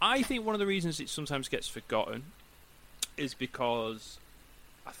 I think one of the reasons it sometimes gets forgotten is because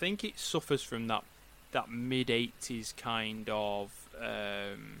I think it suffers from that mid '80s kind of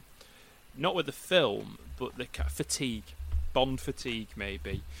not with the film, but the fatigue. Bond fatigue,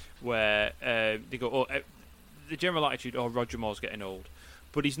 maybe, where they go, the general attitude, Roger Moore's getting old,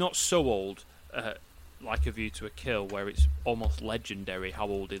 but he's not so old, like A View to a Kill, where it's almost legendary how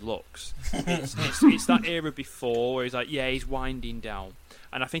old he looks. It's that era before where he's like, he's winding down,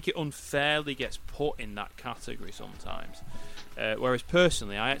 and I think it unfairly gets put in that category sometimes. Whereas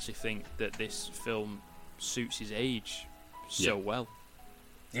personally, I actually think that this film suits his age so well.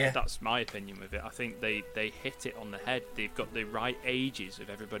 Yeah, that's my opinion with it. I think they hit it on the head. They've got the right ages of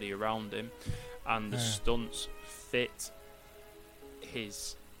everybody around him, and the stunts fit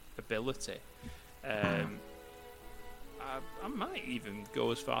his ability. I might even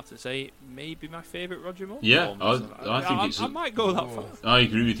go as far to say maybe my favourite Roger Moore. Yeah, I might go that far. I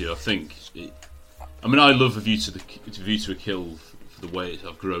agree with you. I think. I love A View to a Kill for the way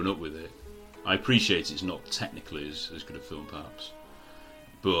I've grown up with it. I appreciate it's not technically as good a film, perhaps.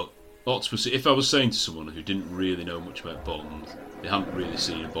 But Octopussy, if I was saying to someone who didn't really know much about Bond, they hadn't really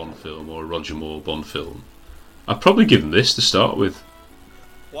seen a Bond film or a Roger Moore Bond film, I'd probably give them this to start with.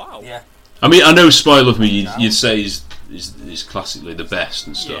 Wow. Yeah. I mean, I know Spy Love Me you'd say is classically the best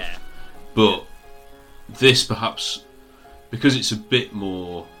and stuff, but this perhaps, because it's a bit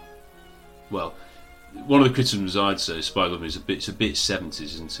more, well, one of the criticisms I'd say is Spy Love Me is a bit 70s,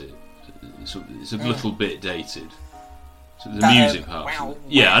 isn't it? It's a little bit dated. So the music part. Wow,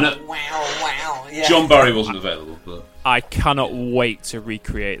 I know. Wow. Yeah. John Barry wasn't available, but I cannot wait to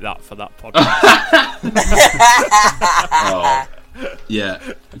recreate that for that podcast.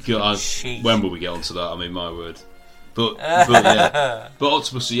 When will we get onto that? I mean, my word. But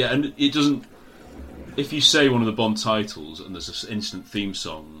Octopussy, and it doesn't. If you say one of the Bond titles and there's an instant theme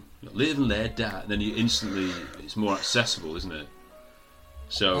song, "Live and Let Die," then you instantly it's more accessible, isn't it?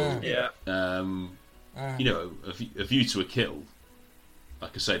 So A View to a Kill,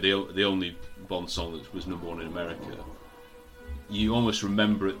 like I say, the only Bond song that was number one in America, you almost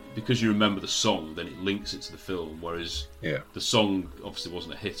remember it because you remember the song, then it links it to the film, whereas the song obviously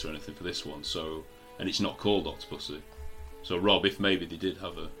wasn't a hit or anything for this one, so, and it's not called Octopussy. So Rob, if maybe they did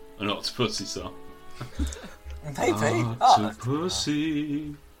have an Octopussy song. Maybe.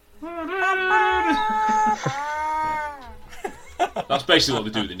 Octopussy. That's basically what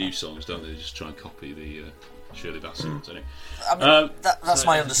they do with the new songs, don't they? They just try and copy the Shirley Bassey ones, anyway. I mean, that's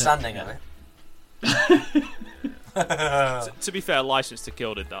my understanding of it. To be fair, License to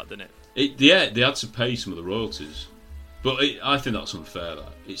Kill did that, didn't it? They had to pay some of the royalties, but I think that's unfair.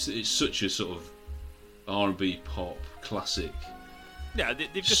 That it's such a sort of R&B pop classic. Yeah,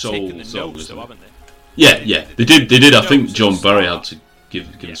 they've just taken the notes, though, haven't they? Yeah, they did. I think John Barry had to give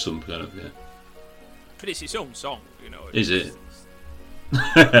some kind of But it's its own song, Is it?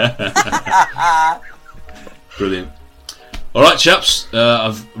 Brilliant. Alright, chaps,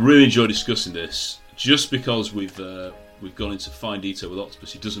 I've really enjoyed discussing this. Just because we've gone into fine detail with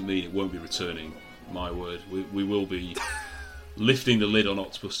Octopussy doesn't mean it won't be returning, my word. We will be lifting the lid on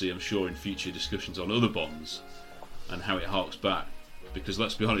Octopussy, I'm sure, in future discussions on other Bonds and how it harks back, because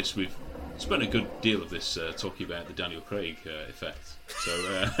let's be honest, we've spent a good deal of this talking about the Daniel Craig effect, so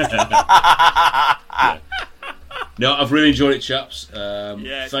No, I've really enjoyed it, chaps.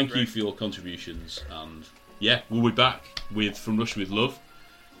 Thank you for your contributions, and we'll be back with From Russia with Love,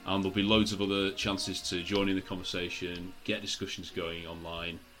 and there'll be loads of other chances to join in the conversation, get discussions going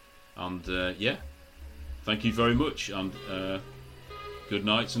online, and thank you very much, and good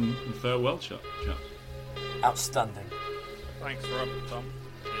night and farewell, chaps. Outstanding. Thanks, Rob, Tom.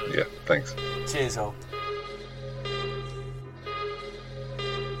 Yeah, thanks. Cheers, all.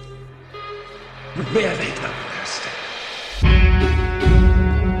 Wer wird am ersten?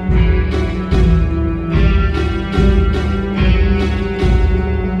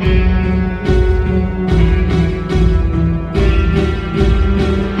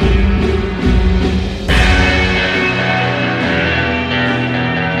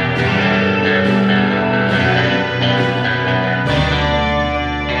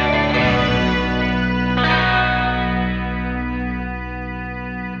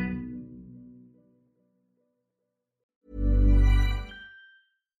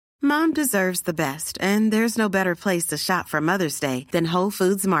 Mom deserves the best, and there's no better place to shop for Mother's Day than Whole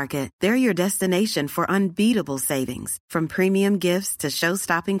Foods Market. They're your destination for unbeatable savings, from premium gifts to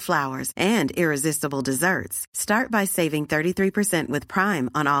show-stopping flowers and irresistible desserts. Start by saving 33% with Prime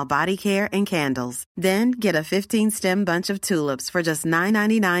on all body care and candles. Then get a 15-stem bunch of tulips for just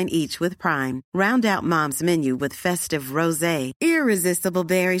 $9.99 each with Prime. Round out Mom's menu with festive rosé, irresistible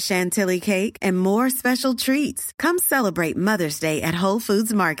berry chantilly cake, and more special treats. Come celebrate Mother's Day at Whole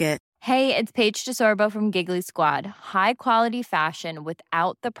Foods Market. Hey, it's Paige DeSorbo from Giggly Squad. High quality fashion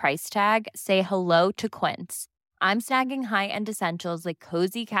without the price tag. Say hello to Quince. I'm snagging high-end essentials like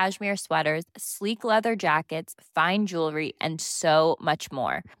cozy cashmere sweaters, sleek leather jackets, fine jewelry, and so much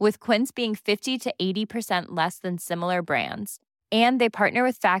more. With Quince being 50 to 80% less than similar brands. And they partner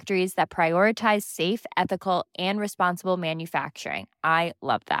with factories that prioritize safe, ethical, and responsible manufacturing. I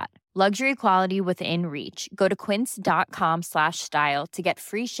love that. Luxury quality within reach. Go to quince.com/style to get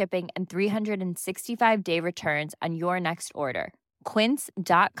free shipping and 365-day returns on your next order.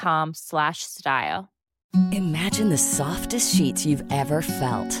 Quince.com/style. Imagine the softest sheets you've ever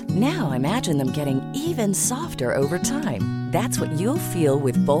felt. Now imagine them getting even softer over time. That's what you'll feel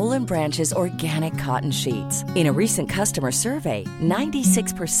with Boll & Branch's organic cotton sheets. In a recent customer survey,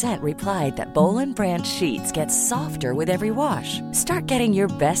 96% replied that Boll & Branch sheets get softer with every wash. Start getting your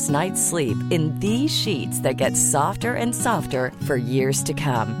best night's sleep in these sheets that get softer and softer for years to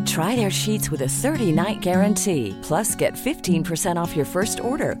come. Try their sheets with a 30-night guarantee. Plus, get 15% off your first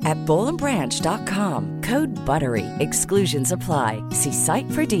order at bollandbranch.com. Code BUTTERY. Exclusions apply. See site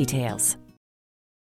for details.